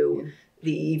up through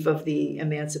the eve of the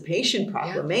Emancipation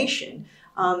Proclamation.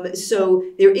 So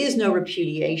there is no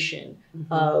repudiation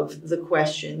of the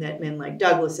question that men like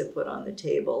Douglas have put on the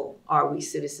table: are we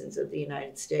citizens of the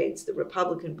United States? The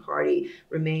Republican Party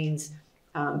remains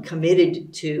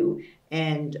committed to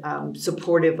and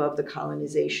supportive of the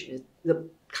colonizationist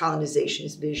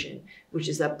vision, which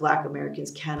is that Black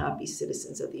Americans cannot be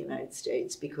citizens of the United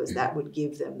States because that would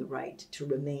give them the right to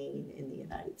remain in the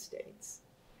United States.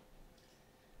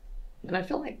 And I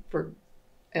feel like for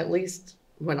at least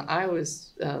when I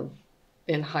was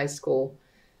in high school,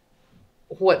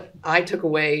 what I took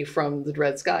away from the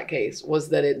Dred Scott case was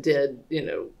that it did,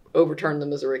 overturned the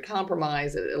Missouri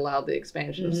Compromise. It allowed the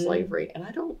expansion of slavery. And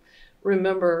I don't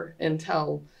remember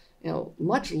until,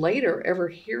 much later ever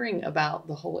hearing about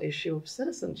the whole issue of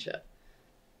citizenship.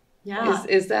 Yeah.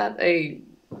 Is that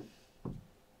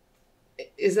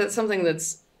something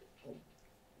that's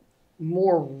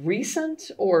more recent,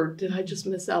 or did I just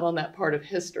miss out on that part of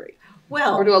history?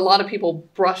 Well, or do a lot of people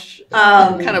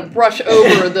kind of brush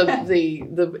over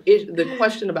the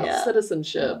question about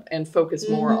citizenship and focus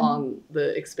more on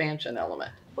the expansion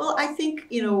element? Well, I think,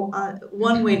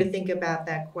 one way to think about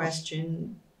that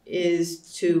question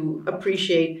is to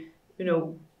appreciate,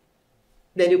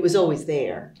 that it was always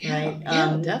there, right?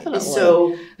 Yeah, definitely.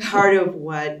 So part of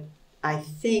what I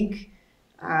think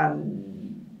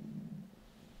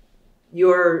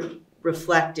you're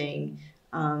reflecting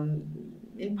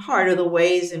in part are the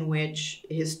ways in which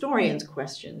historians'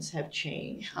 questions have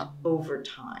changed over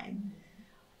time.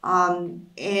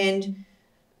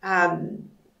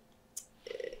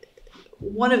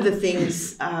 One of the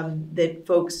things that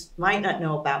folks might not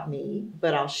know about me,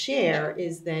 but I'll share,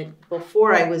 is that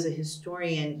before I was a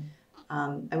historian,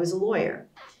 I was a lawyer.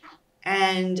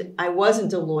 And I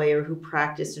wasn't a lawyer who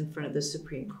practiced in front of the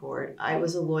Supreme Court. I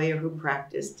was a lawyer who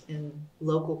practiced in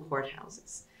local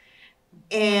courthouses.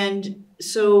 And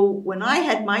so when I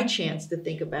had my chance to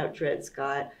think about Dred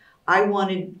Scott, I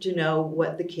wanted to know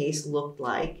what the case looked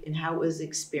like and how it was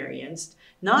experienced,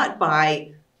 not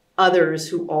by others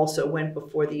who also went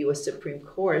before the U.S. Supreme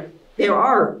Court. There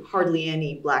are hardly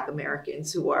any Black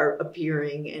Americans who are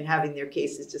appearing and having their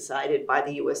cases decided by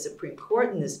the U.S. Supreme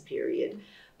Court in this period.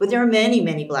 But there are many,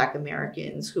 many Black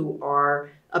Americans who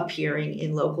are appearing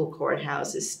in local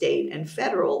courthouses, state and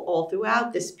federal, all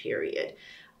throughout this period.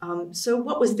 So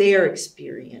what was their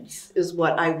experience is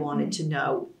what I wanted to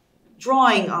know,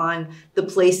 drawing on the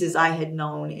places I had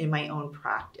known in my own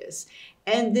practice.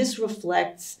 And this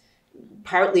reflects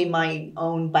partly my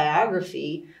own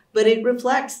biography, but it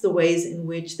reflects the ways in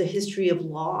which the history of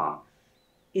law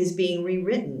is being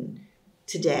rewritten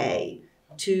today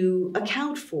to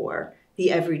account for the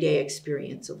everyday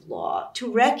experience of law,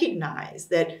 to recognize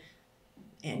that,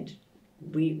 and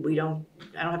I don't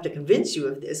have to convince you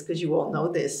of this because you all know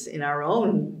this in our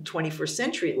own 21st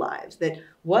century lives, that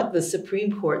what the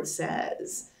Supreme Court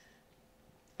says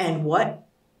and what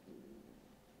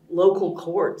local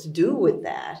courts do with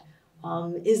that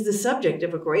is the subject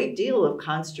of a great deal of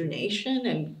consternation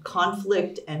and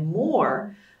conflict and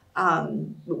more.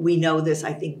 We know this,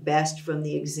 I think, best from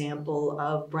the example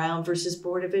of Brown versus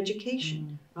Board of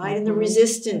Education, right? And the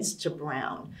resistance to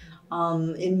Brown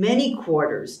in many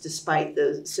quarters, despite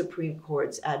the Supreme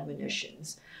Court's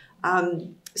admonitions.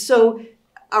 So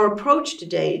our approach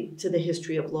today to the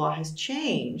history of law has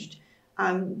changed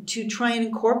to try and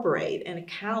incorporate and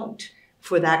account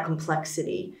for that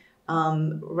complexity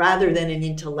rather than an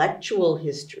intellectual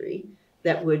history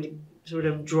that would sort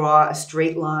of draw a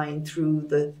straight line through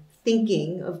the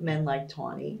thinking of men like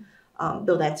Tawney,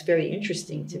 though that's very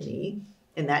interesting to me,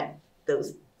 and that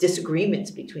those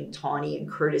disagreements between Tawney and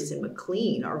Curtis and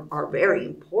McLean are very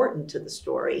important to the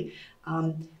story.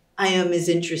 I am as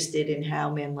interested in how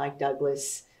men like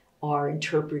Douglas are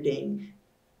interpreting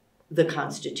the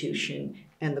Constitution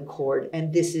and the court,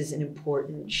 and this is an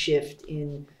important shift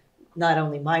in not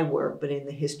only my work, but in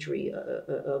the history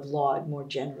of law more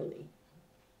generally.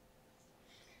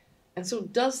 And so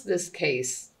does this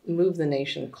case move the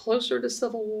nation closer to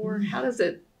civil war? How does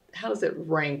it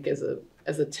rank as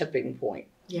a tipping point?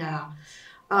 Yeah.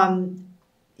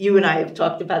 You and I have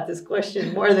talked about this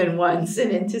question more than once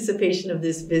in anticipation of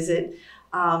this visit.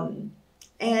 On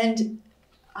the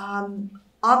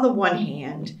one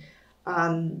hand,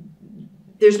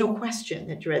 there's no question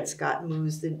that Dred Scott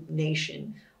moves the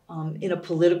nation in a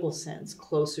political sense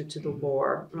closer to the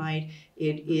war, right?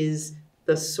 It is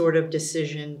the sort of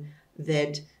decision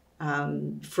that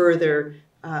further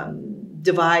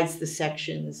divides the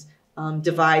sections,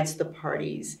 divides the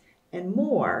parties, and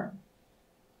more.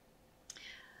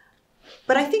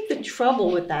 But I think the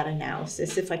trouble with that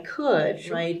analysis, if I could,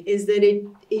 sure, right, is that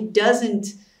it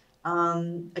doesn't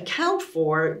account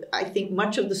for, I think,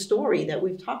 much of the story that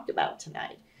we've talked about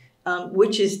tonight,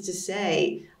 which is to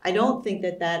say, I don't think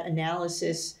that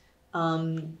analysis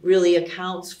really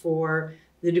accounts for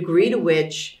the degree to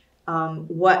which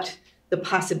what the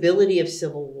possibility of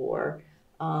civil war,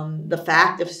 the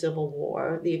fact of civil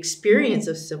war, the experience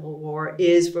of civil war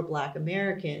is for Black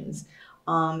Americans,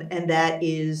 and that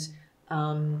is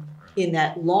in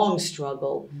that long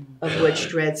struggle of which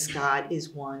Dred Scott is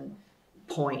one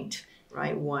point,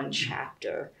 right, one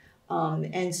chapter.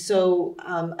 And so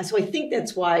I think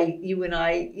that's why you and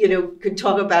I, could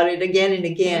talk about it again and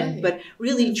again, Right. but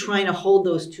really trying to hold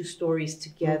those two stories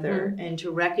together Mhm. and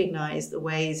to recognize the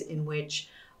ways in which,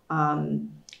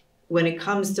 when it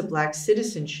comes to Black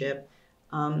citizenship,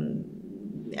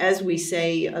 as we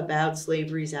say about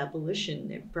slavery's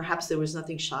abolition, perhaps there was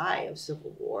nothing shy of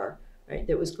civil war, right,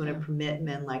 that was going to permit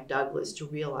men like Douglass to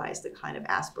realize the kind of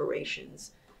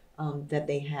aspirations that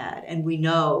they had. And we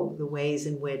know the ways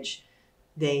in which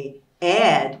they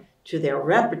add to their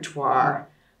repertoire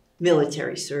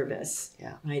military service,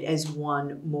 right, as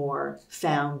one more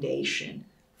foundation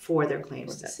for their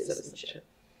claims to citizenship.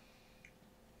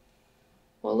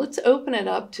 Well, let's open it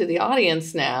up to the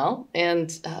audience now.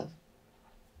 And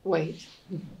wait.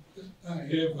 I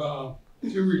have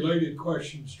two related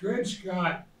questions. Dred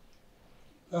Scott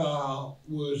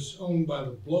was owned by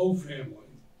the Blow family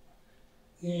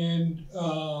and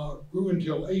grew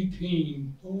until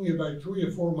 18, only about 3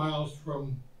 or 4 miles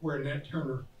from where Nat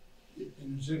Turner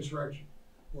and his insurrection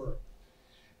were.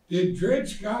 Did Dred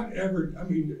Scott ever,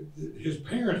 his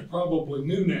parents probably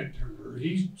knew Nat Turner.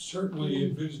 He certainly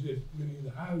had visited many of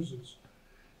the houses.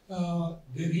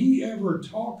 Did he ever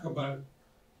talk about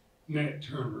Nat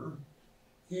Turner?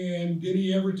 And did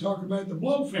he ever talk about the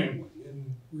Blow family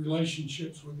and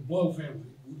relationships with the Blow family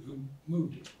who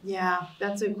moved it? Yeah,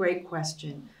 that's a great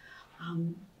question.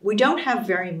 We don't have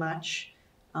very much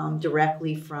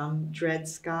directly from Dred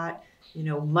Scott.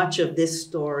 Much of this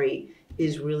story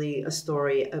is really a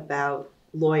story about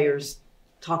lawyers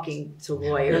talking to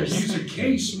lawyers. He's a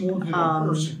case more than a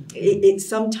person. It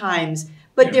sometimes,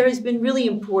 but there has been really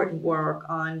important work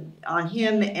on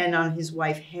him and on his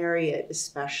wife Harriet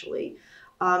especially.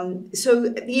 So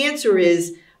the answer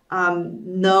is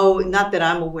no, not that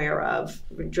I'm aware of.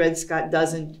 Dred Scott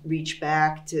doesn't reach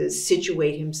back to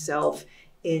situate himself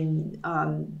in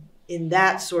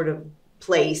that sort of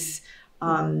place,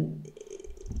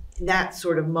 that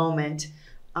sort of moment.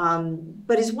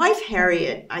 But his wife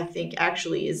Harriet, I think,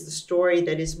 actually is the story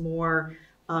that is more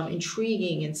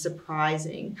intriguing and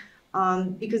surprising,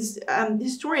 because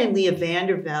historian Leah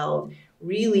Vandervelde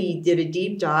really did a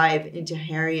deep dive into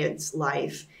Harriet's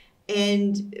life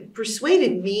and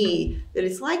persuaded me that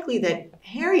it's likely that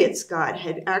Harriet Scott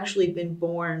had actually been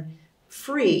born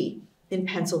free in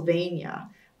Pennsylvania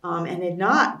and had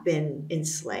not been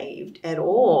enslaved at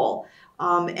all.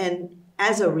 And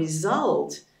as a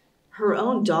result, her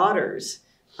own daughters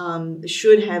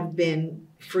should have been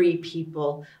free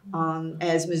people,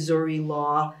 as Missouri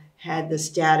law had the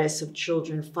status of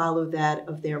children follow that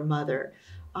of their mother.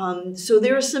 So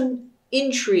there are some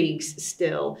intrigues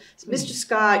still. So Mr.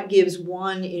 Scott gives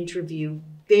one interview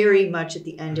very much at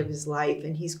the end of his life,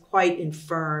 and he's quite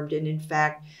infirmed. And in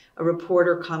fact, a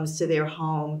reporter comes to their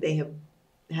home. They have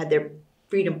had their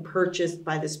freedom purchased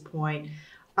by this point.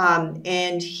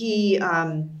 And he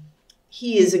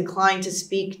is inclined to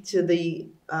speak to the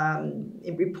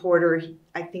reporter.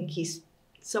 I think he's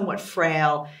somewhat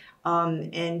frail.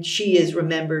 And she is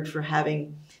remembered for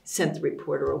having sent the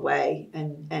reporter away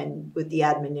and with the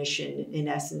admonition, in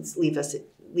essence, leave us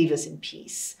in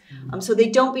peace. So they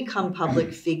don't become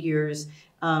public figures.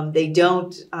 They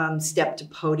don't step to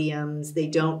podiums. They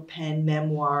don't pen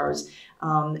memoirs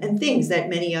and things that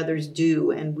many others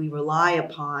do and we rely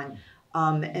upon.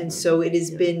 And so it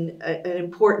has been an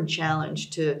important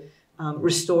challenge to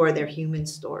restore their human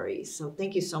stories. So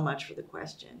thank you so much for the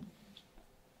question.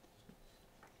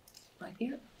 Right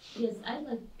here. Yes,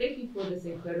 thank you for this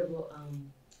incredible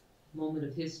moment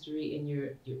of history and your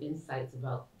insights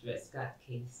about the Dred Scott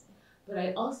case. But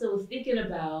I also was thinking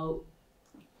about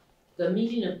the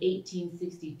meeting of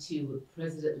 1862 with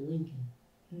President Lincoln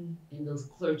and those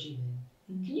clergymen.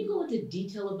 Can you go into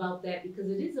detail about that? Because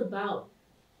it is about,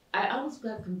 I always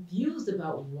got confused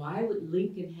about why would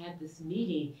Lincoln have this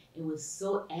meeting and was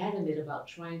so adamant about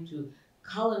trying to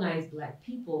colonize Black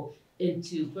people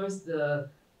into first the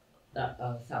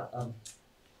South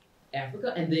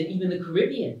Africa and then even the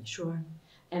Caribbean. Sure.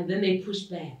 And then they pushed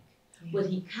back. Yeah. But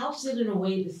he couched it in a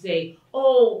way to say,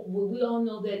 oh, well, we all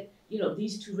know that,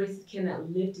 these two races cannot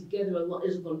live together.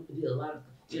 There's going to be a lot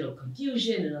of,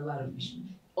 confusion and a lot of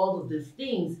all of these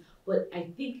things. But I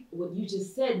think what you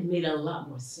just said made a lot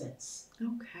more sense.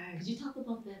 Okay. Could you talk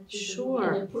about that?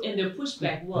 Sure. And their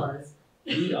pushback was,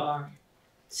 we are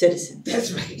citizens.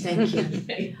 That's right. Thank you.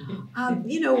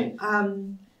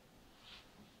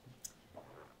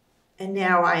 And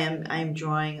now I am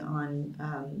drawing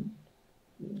on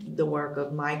the work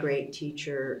of my great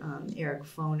teacher, Eric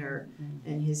Foner,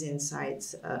 and his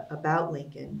insights about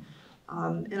Lincoln.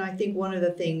 And I think one of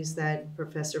the things that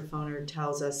Professor Foner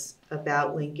tells us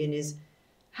about Lincoln is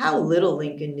how little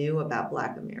Lincoln knew about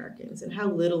Black Americans and how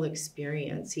little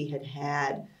experience he had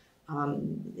had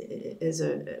as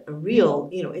a real,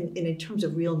 in terms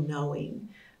of real knowing,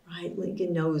 right?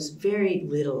 Lincoln knows very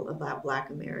little about Black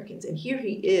Americans. And here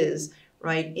he is,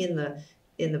 right, in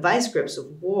the vice grips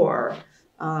of war,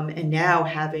 and now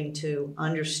having to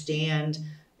understand,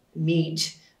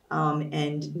 meet,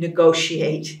 and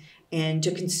negotiate, and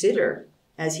to consider,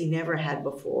 as he never had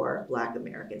before, Black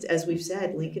Americans. As we've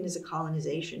said, Lincoln is a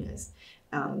colonizationist.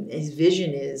 His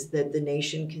vision is that the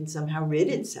nation can somehow rid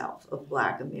itself of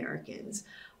Black Americans.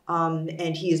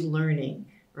 And he is learning,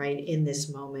 right, in this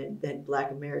moment that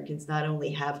Black Americans not only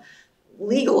have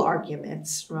legal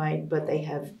arguments, right, but they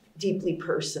have deeply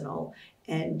personal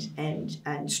and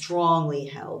strongly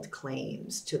held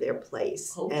claims to their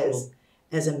place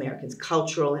as Americans,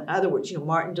 cultural. In other words,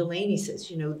 Martin Delany says,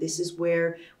 this is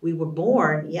where we were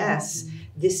born. Yes,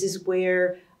 this is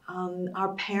where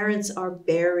our parents are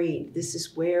buried. This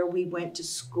is where we went to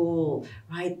school,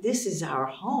 right? This is our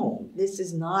home. This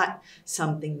is not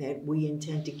something that we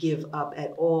intend to give up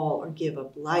at all or give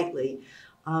up lightly.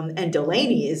 And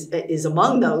Delany is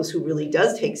among those who really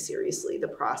does take seriously the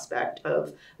prospect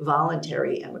of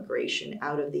voluntary emigration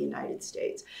out of the United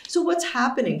States. So what's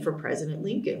happening for President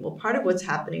Lincoln? Well, part of what's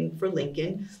happening for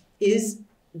Lincoln is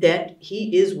that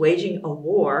he is waging a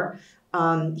war.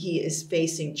 He is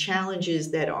facing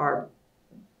challenges that are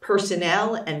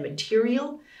personnel and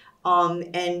material,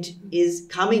 and is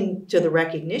coming to the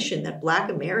recognition that Black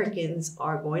Americans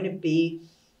are going to be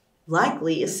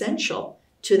likely essential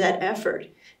to that effort,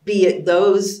 be it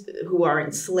those who are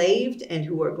enslaved and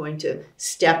who are going to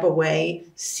step away,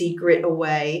 secret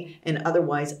away, and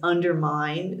otherwise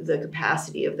undermine the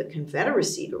capacity of the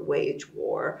Confederacy to wage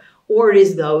war, or it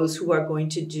is those who are going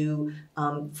to do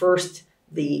first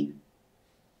the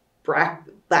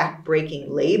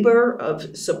back-breaking labor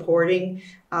of supporting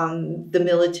the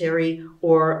military,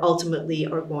 or ultimately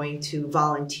are going to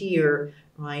volunteer,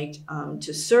 right,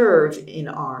 to serve in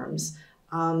arms.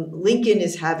 Lincoln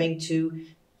is having to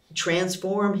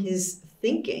transform his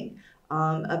thinking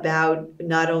about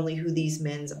not only who these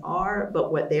men are,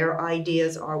 but what their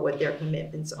ideas are, what their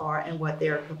commitments are, and what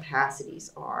their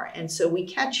capacities are. And so we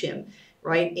catch him,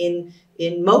 right,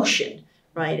 in motion,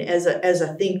 right, as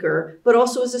a thinker, but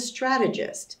also as a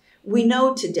strategist. We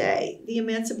know today the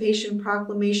Emancipation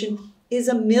Proclamation is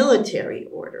a military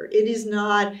order. It is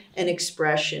not an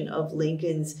expression of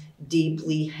Lincoln's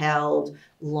deeply held,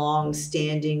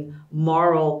 long-standing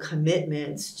moral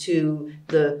commitments to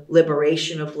the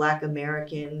liberation of Black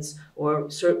Americans,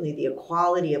 or certainly the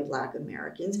equality of Black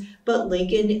Americans. But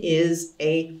Lincoln is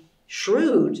a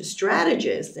shrewd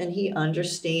strategist, and he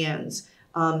understands,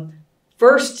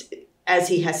 first, as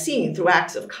he has seen through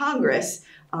acts of Congress,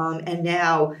 and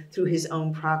now through his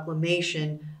own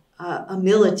proclamation, a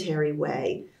military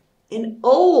way, an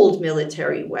old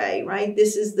military way, right?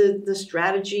 This is the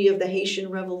strategy of the Haitian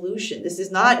Revolution. This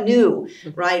is not new,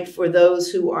 right? For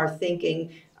those who are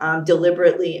thinking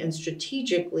deliberately and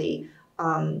strategically,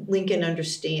 Lincoln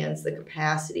understands the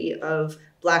capacity of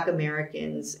Black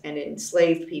Americans and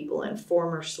enslaved people and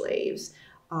former slaves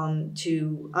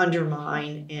to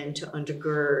undermine and to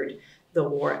undergird the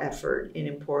war effort in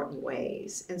important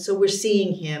ways. And so we're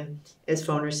seeing him, as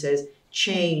Foner says,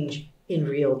 change in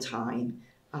real time,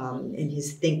 and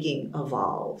his thinking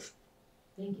evolve.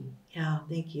 Thank you. Yeah,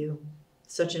 thank you.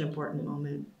 Such an important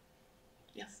moment.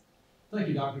 Yes. Thank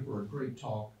you, Doctor, for a great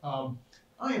talk.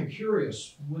 I am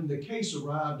curious, when the case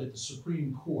arrived at the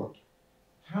Supreme Court,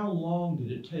 how long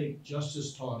did it take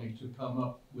Justice Taney to come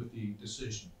up with the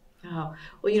decision? Oh,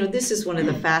 well, this is one of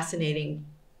the fascinating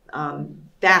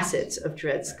facets of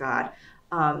Dred Scott.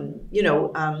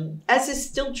 As is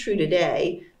still true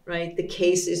today, right? The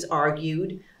case is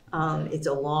argued. It's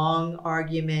a long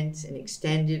argument, an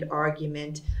extended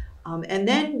argument. And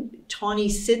then Taney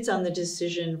sits on the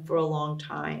decision for a long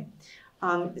time.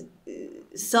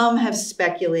 Some have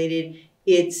speculated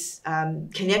it's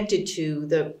connected to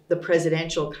the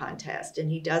presidential contest,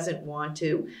 and he doesn't want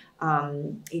to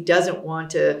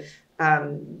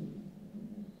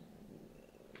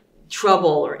trouble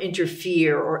or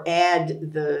interfere or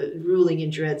add the ruling in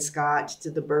Dred Scott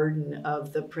to the burden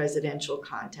of the presidential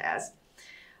contest.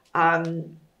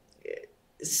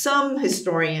 Some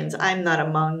historians, I'm not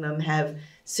among them, have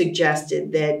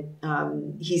suggested that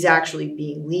he's actually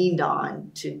being leaned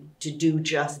on to do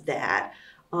just that.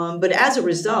 But as a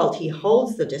result, he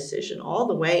holds the decision all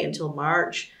the way until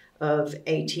March of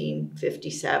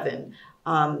 1857.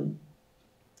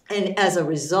 And as a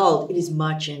result, it is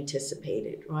much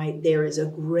anticipated, right? There is a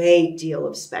great deal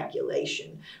of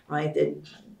speculation, right, that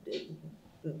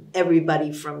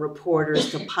everybody from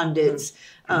reporters to pundits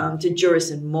to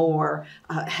jurists and more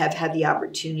have had the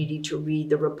opportunity to read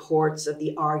the reports of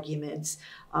the arguments.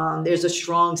 There's a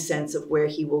strong sense of where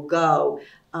he will go,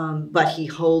 but he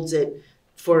holds it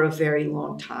for a very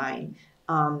long time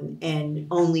and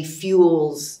only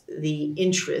fuels the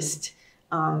interest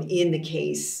in the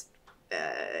case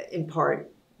in part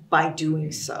by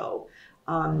doing so.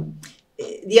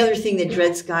 The other thing that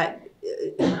Dred Scott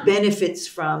benefits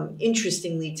from,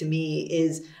 interestingly to me,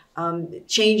 is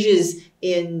changes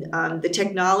in the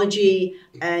technology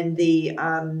and the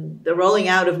rolling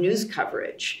out of news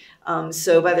coverage.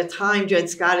 So by the time Dred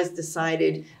Scott has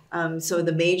decided, some of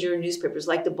the major newspapers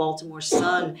like the Baltimore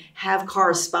Sun have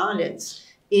correspondents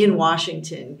in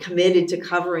Washington committed to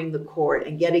covering the court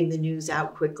and getting the news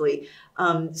out quickly.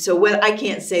 So I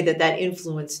can't say that that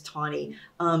influenced Tawney,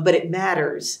 but it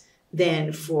matters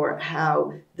then for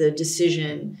how the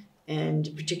decision, and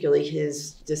particularly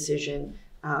his decision,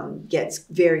 gets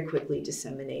very quickly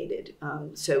disseminated.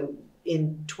 So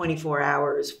in 24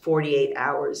 hours, 48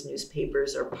 hours,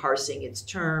 newspapers are parsing its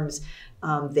terms.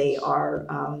 They are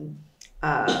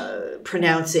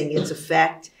pronouncing its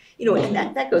effect. And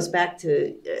that goes back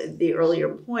to the earlier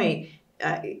point,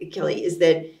 Kelly, is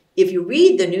that if you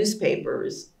read the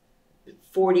newspapers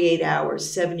 48 hours,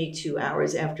 72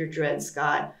 hours after Dred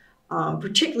Scott,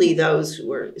 particularly those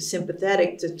who are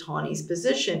sympathetic to Tawney's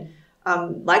position,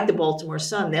 like the Baltimore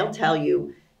Sun, they'll tell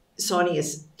you Tawney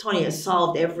has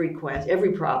solved every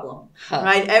problem,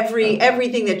 right?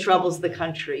 Everything that troubles the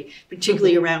country,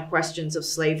 particularly around questions of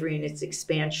slavery and its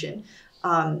expansion,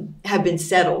 have been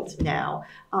settled now.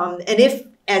 And if,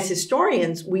 as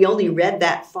historians, we only read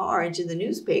that far into the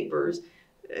newspapers,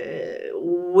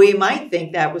 we might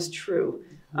think that was true.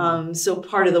 So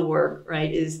part of the work,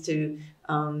 right, is to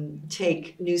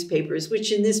take newspapers,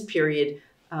 which in this period,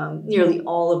 nearly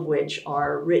all of which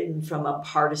are written from a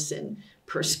partisan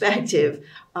perspective,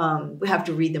 we have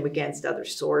to read them against other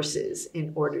sources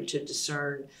in order to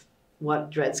discern what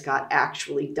Dred Scott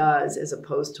actually does, as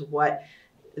opposed to what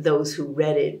those who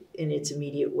read it in its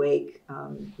immediate wake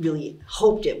really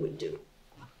hoped it would do.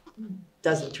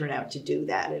 Doesn't turn out to do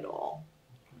that at all.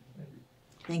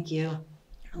 Thank you.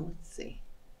 Oh, let's see.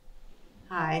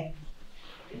 Hi.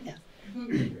 Yeah.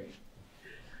 Great.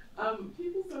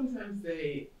 People sometimes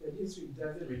say that history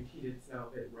doesn't repeat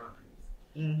itself, it rhymes.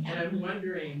 And I'm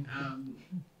wondering,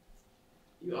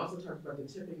 you also talked about the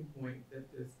tipping point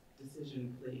that this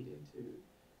decision played into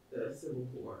the Civil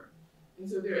War. And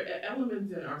so there are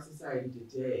elements in our society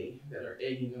today that are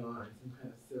egging on some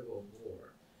kind of civil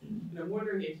war. And I'm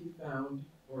wondering if you found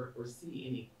or see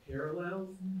any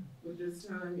parallels with this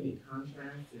time, any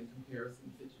contrasts and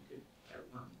comparisons that you could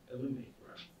illuminate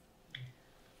for us.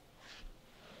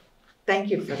 Thank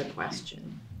you for the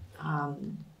question.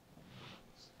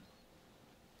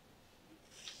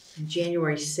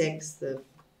 January 6th of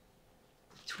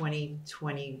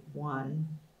 2021,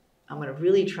 I'm going to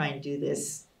really try and do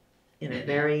this in a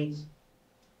very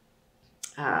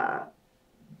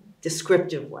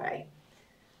descriptive way.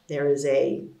 There is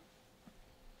a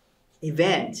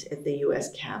event at the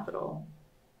U.S. Capitol.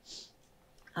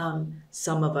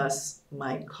 Some of us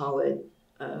might call it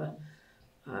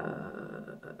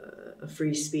a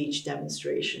free speech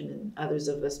demonstration, and others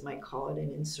of us might call it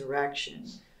an insurrection.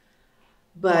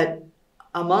 But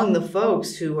among the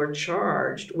folks who are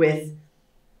charged with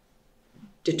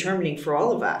determining for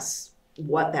all of us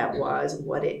what that was,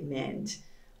 what it meant,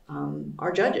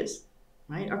 are judges,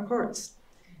 right? Our courts.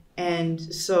 And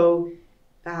so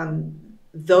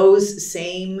those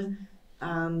same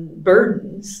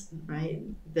burdens, right,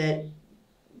 that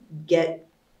get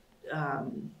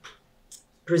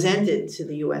presented to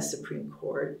the U.S. Supreme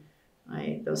Court,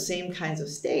 right, those same kinds of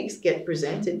stakes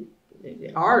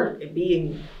are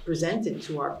being presented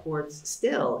to our courts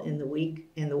still in the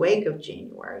wake of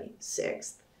January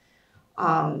 6th.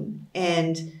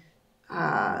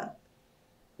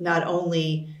 Not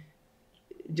only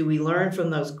do we learn from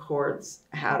those courts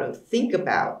how to think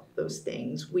about those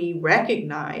things, we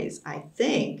recognize, I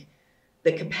think,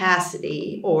 the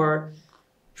capacity, or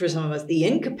for some of us, the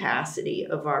incapacity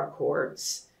of our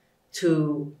courts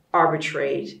to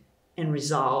arbitrate and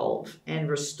resolve and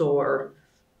restore,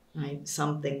 right,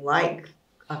 something like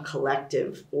a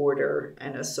collective order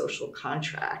and a social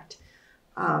contract.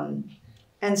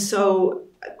 And so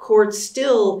courts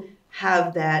still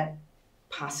have that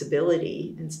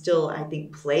possibility and still, I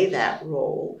think, play that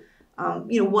role.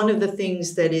 One of the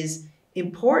things that is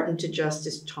important to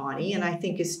Justice Tawney, and I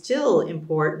think is still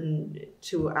important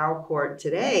to our court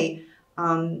today,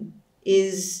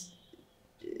 is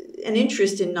an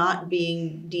interest in not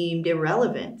being deemed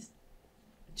irrelevant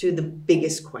the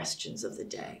biggest questions of the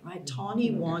day, right?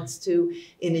 Taney wants to,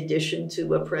 in addition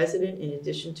to a president, in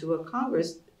addition to a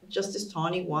Congress, Justice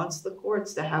Taney wants the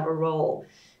courts to have a role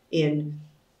in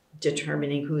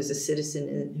determining who is a citizen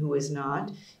and who is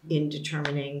not, in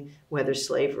determining whether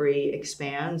slavery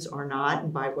expands or not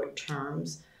and by what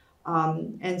terms.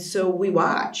 And so we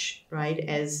watch, right,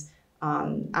 as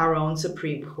our own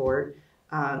Supreme Court,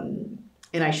 and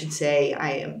I should say,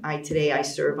 today I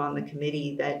serve on the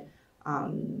committee that,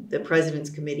 the President's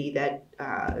Committee that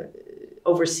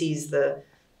oversees the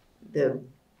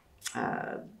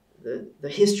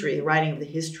history, the writing of the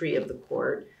history of the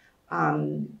court.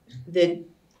 That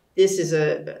this is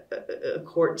a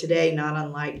court today, not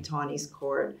unlike Taney's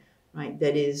court, right?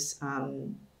 That is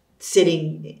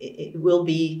sitting. It will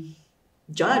be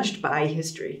judged by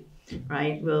history,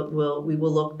 right? We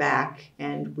will look back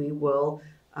and we will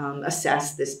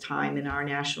assess this time in our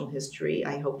national history.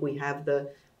 I hope we have the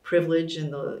privilege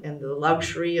and the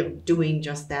luxury of doing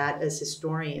just that as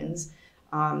historians,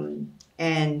 and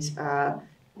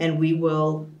we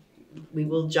will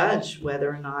judge whether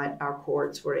or not our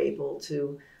courts were able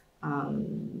to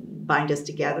bind us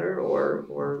together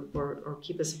or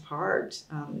keep us apart,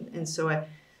 and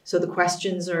so the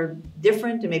questions are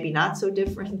different and maybe not so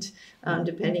different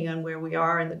depending on where we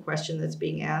are and the question that's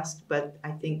being asked. But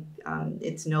I think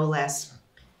it's no less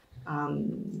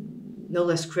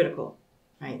critical,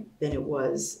 right, than it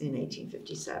was in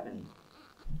 1857.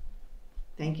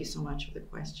 Thank you so much for the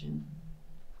question.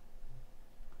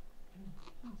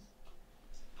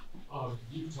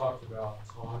 You talked about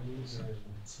Taneys and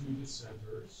 2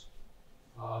 dissenters.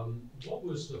 What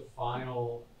was the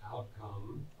final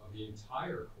outcome of the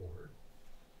entire court?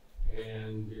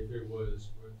 And if it was,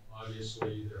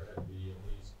 obviously there had to be at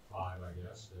least 5, I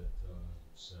guess, that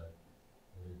said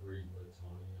they agreed with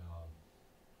Taney.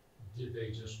 Did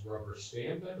they just rubber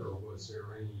stamp it, or was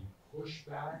there any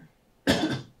pushback?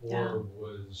 Or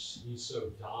was he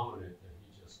so dominant that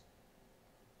he just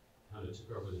kind of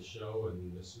took over the show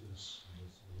and this is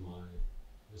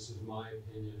my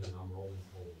opinion and I'm rolling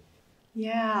forward?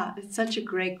 Yeah, it's such a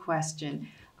great question.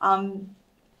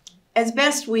 As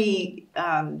best we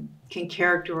can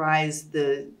characterize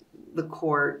the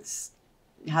courts,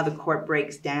 how the court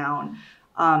breaks down,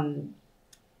 and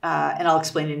I'll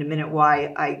explain in a minute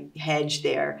why I hedged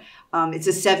there. It's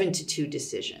a 7-2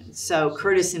 decision. So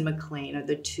Curtis and McLean are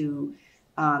the 2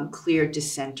 clear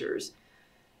dissenters.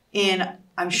 And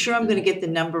I'm sure I'm going to get the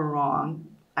number wrong.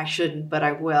 I shouldn't, but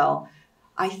I will.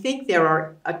 I think there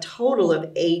are a total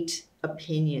of 8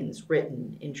 opinions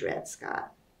written in Dred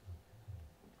Scott.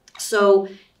 So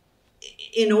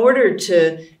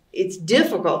it's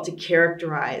difficult to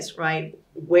characterize, right,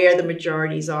 where the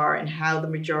majorities are and how the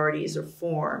majorities are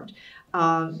formed,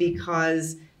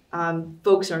 because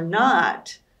folks are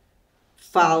not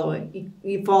falling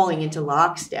into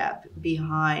lockstep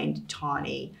behind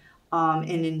Taney,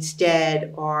 and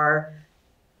instead are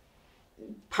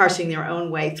parsing their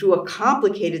own way through a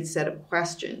complicated set of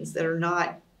questions that are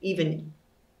not even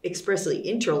expressly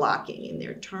interlocking in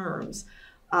their terms.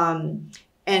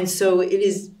 And so it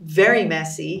is very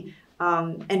messy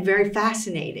and very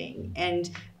fascinating. And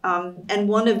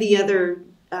one of the other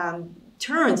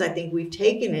turns I think we've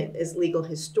taken it as legal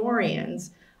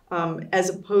historians, as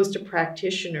opposed to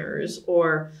practitioners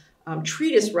or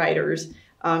treatise writers,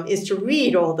 is to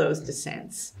read all those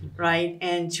dissents, right?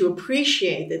 And to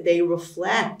appreciate that they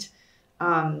reflect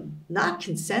not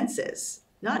consensus,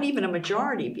 not even a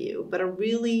majority view, but a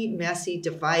really messy,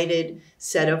 divided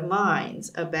set of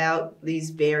minds about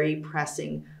these very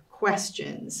pressing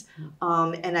questions.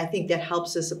 And I think that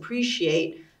helps us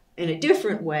appreciate in a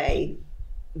different way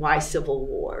why Civil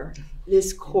War.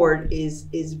 This court is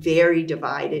very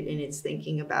divided in its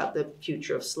thinking about the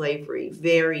future of slavery,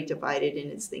 very divided in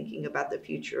its thinking about the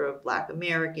future of Black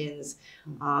Americans,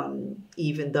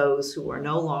 even those who are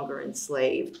no longer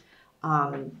enslaved.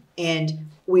 And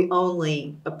we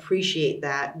only appreciate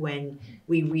that when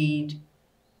we read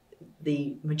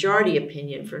the majority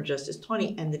opinion from Justice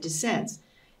Taney and the dissents.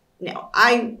 Now,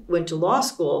 I went to law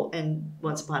school and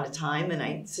once upon a time, and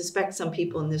I suspect some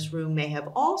people in this room may have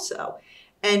also.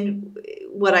 And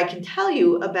what I can tell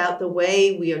you about the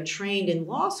way we are trained in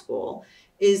law school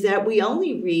is that we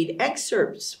only read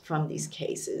excerpts from these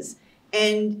cases,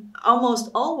 and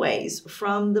almost always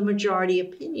from the majority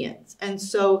opinions. And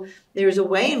so there's a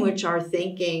way in which our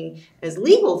thinking as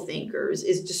legal thinkers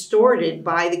is distorted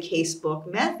by the casebook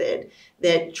method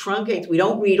that truncates. We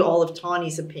don't read all of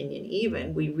Taney's opinion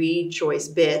even. We read choice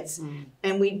bits,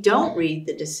 and we don't read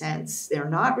the dissents. They're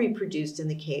not reproduced in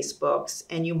the casebooks.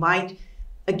 And you might,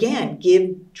 again,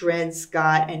 give Dred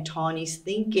Scott and Taney's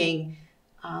thinking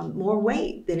more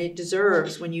weight than it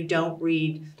deserves when you don't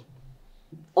read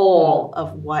all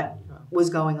of what was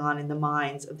going on in the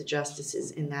minds of the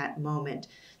justices in that moment.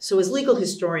 So as legal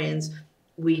historians,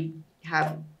 we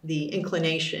have the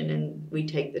inclination and we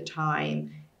take the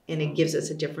time, and it gives us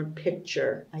a different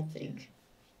picture, I think.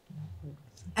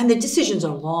 And the decisions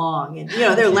are long, and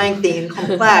they're lengthy and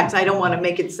complex. I don't want to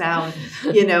make it sound,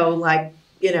 like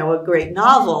a great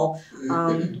novel,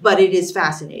 but it is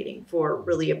fascinating for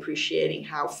really appreciating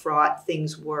how fraught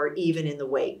things were even in the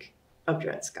wake of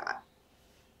Dred Scott.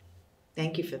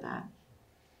 Thank you for that.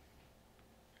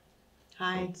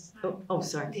 Hi. Oh,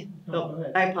 sorry. Oh,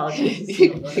 I apologize.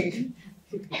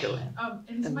 Go ahead.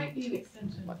 And this might be an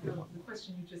extension of the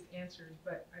question you just answered,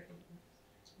 but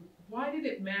why did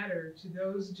it matter to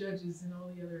those judges in all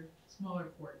the other smaller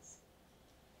courts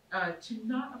to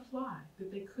not apply,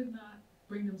 that they could not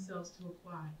bring themselves to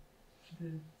apply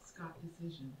the Scott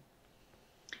decision?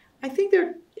 I think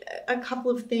there are a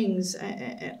couple of things.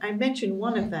 I mentioned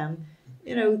one of them,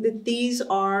 that these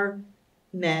are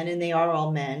men, and they are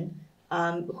all men,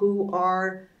 who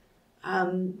are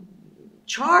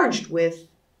charged with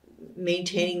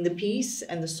maintaining the peace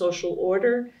and the social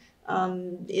order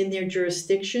in their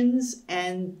jurisdictions,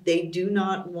 and they do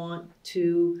not want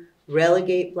to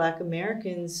relegate Black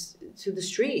Americans to the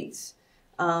streets.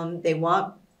 They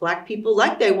want Black people,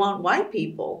 like they want white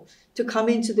people, to come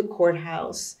into the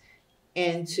courthouse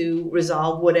and to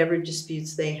resolve whatever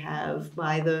disputes they have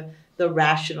by the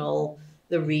rational,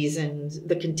 the reasoned,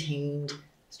 the contained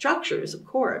structures of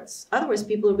courts. Otherwise,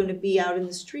 people are going to be out in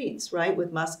the streets, right,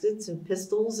 with muskets and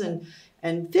pistols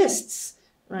and fists,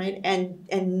 right?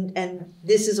 And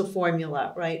this is a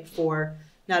formula, right, for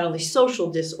not only social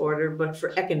disorder, but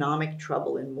for economic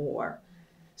trouble and more.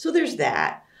 So there's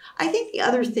that. I think the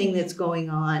other thing that's going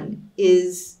on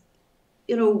is,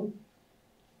 and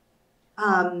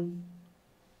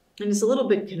it's a little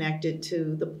bit connected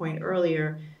to the point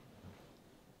earlier,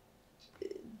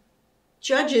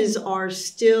 judges are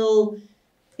still,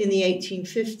 in the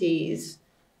 1850s,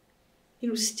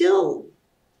 still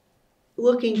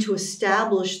looking to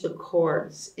establish the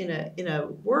courts in a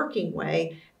working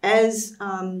way as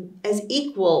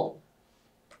equal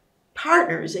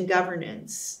partners in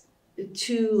governance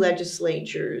to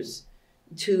legislatures,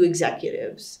 to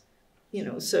executives,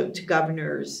 so to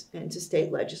governors and to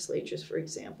state legislatures, for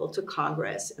example, to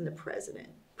Congress and the president.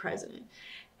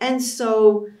 And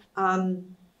so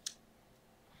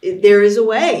there is a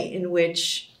way in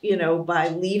which, by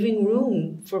leaving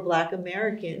room for Black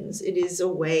Americans, it is a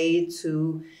way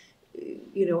to,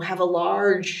 have a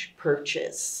large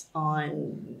purchase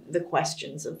on the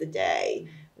questions of the day,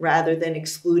 rather than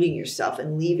excluding yourself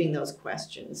and leaving those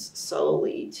questions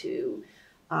solely to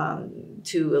a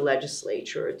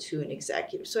legislature or to an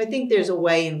executive. So I think there's a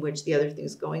way in which the other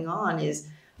things going on is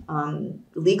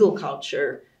legal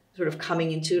culture sort of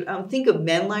coming into, think of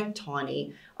men like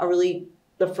Tawney are really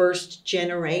the first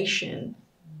generation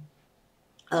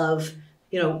of,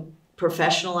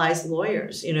 professionalized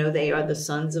lawyers. They are the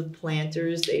sons of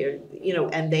planters. They are,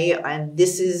 and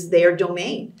this is their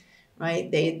domain, right?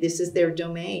 This is their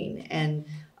domain, and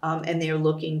they are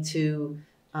looking to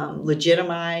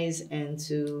legitimize and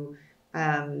to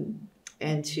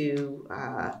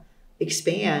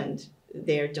expand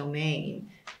their domain.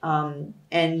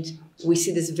 And we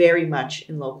see this very much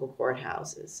in local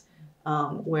courthouses,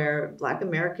 where Black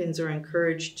Americans are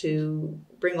encouraged to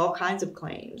bring all kinds of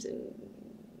claims and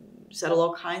settle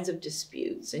all kinds of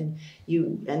disputes. And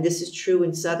this is true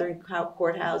in southern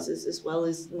courthouses as well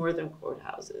as northern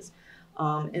courthouses.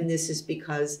 And this is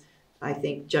because I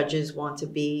think judges want to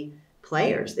be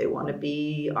players. They want to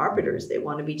be arbiters. They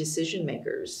want to be decision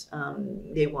makers.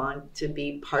 They want to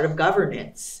be part of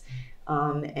governance.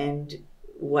 And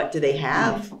what do they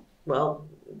have? Well,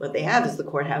 what they have is the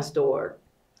courthouse door.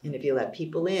 And if you let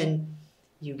people in,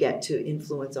 you get to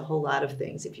influence a whole lot of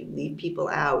things. If you leave people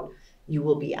out, you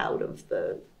will be out of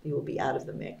the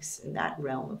mix in that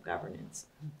realm of governance.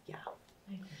 Yeah.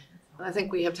 I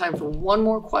think we have time for one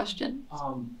more question.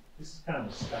 This is kind of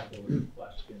a speculative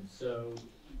question. So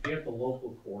you have the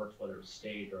local courts, whether it's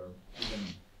state or even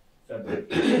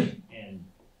federal, and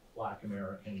Black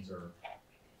Americans are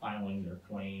filing their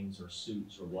claims or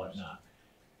suits or whatnot.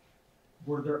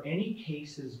 Were there any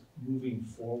cases moving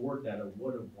forward that it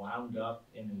would have wound up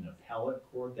in an appellate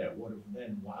court that would have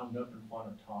then wound up in front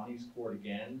of Tawney's court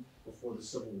again before the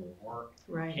Civil War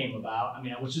came about? I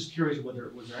mean, I was just curious was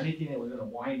there anything that was going to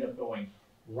wind up going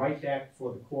right back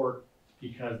before the court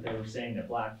because they were saying that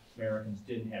Black Americans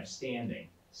didn't have standing,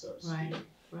 so to speak?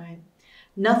 Right.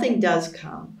 Nothing does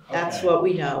come. That's what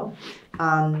we know.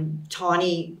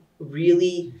 Tawney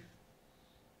really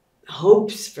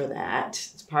hopes for that.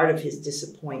 It's part of his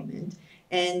disappointment.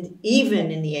 And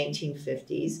even in the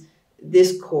 1850s,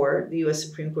 this court, the U.S.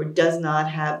 Supreme Court, does not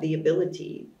have the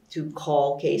ability to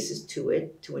call cases to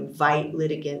it, to invite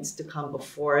litigants to come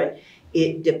before it.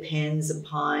 It depends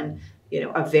upon,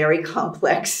 a very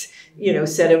complex,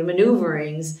 set of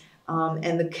maneuverings,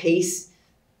 and the case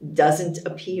doesn't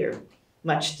appear,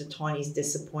 much to Tawney's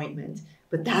disappointment.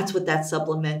 But that's what that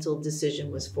supplemental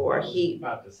decision was for. He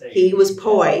was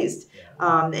poised,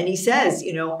 and he says,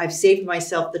 I've saved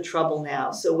myself the trouble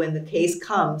now. So when the case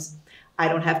comes, I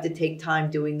don't have to take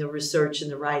time doing the research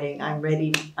and the writing. I'm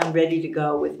ready to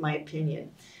go with my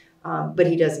opinion. But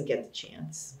he doesn't get the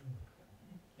chance.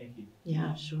 Thank you.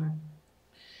 Yeah, sure.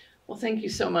 Well, thank you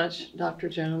so much, Dr.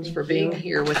 Jones, for being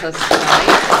here with us tonight.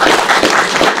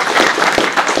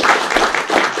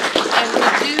 And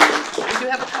we do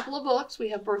have a couple of books. We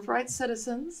have Birthright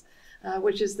Citizens,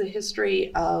 which is the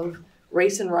history of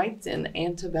race and rights in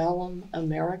antebellum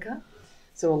America.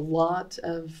 So a lot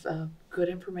of good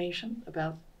information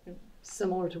about,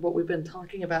 similar to what we've been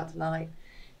talking about tonight.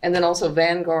 And then also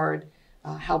Vanguard,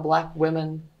 how Black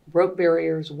women broke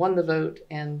barriers, won the vote,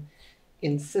 and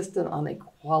insisted on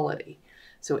equality.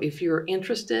 So if you're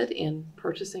interested in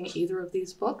purchasing either of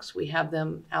these books, we have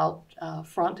them out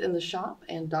front in the shop,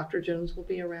 and Dr. Jones will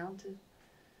be around to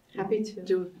Happy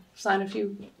to. Sign a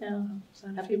few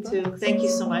Happy to. Thank you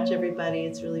so much, everybody.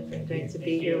 It's really been great to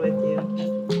be here with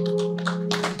you.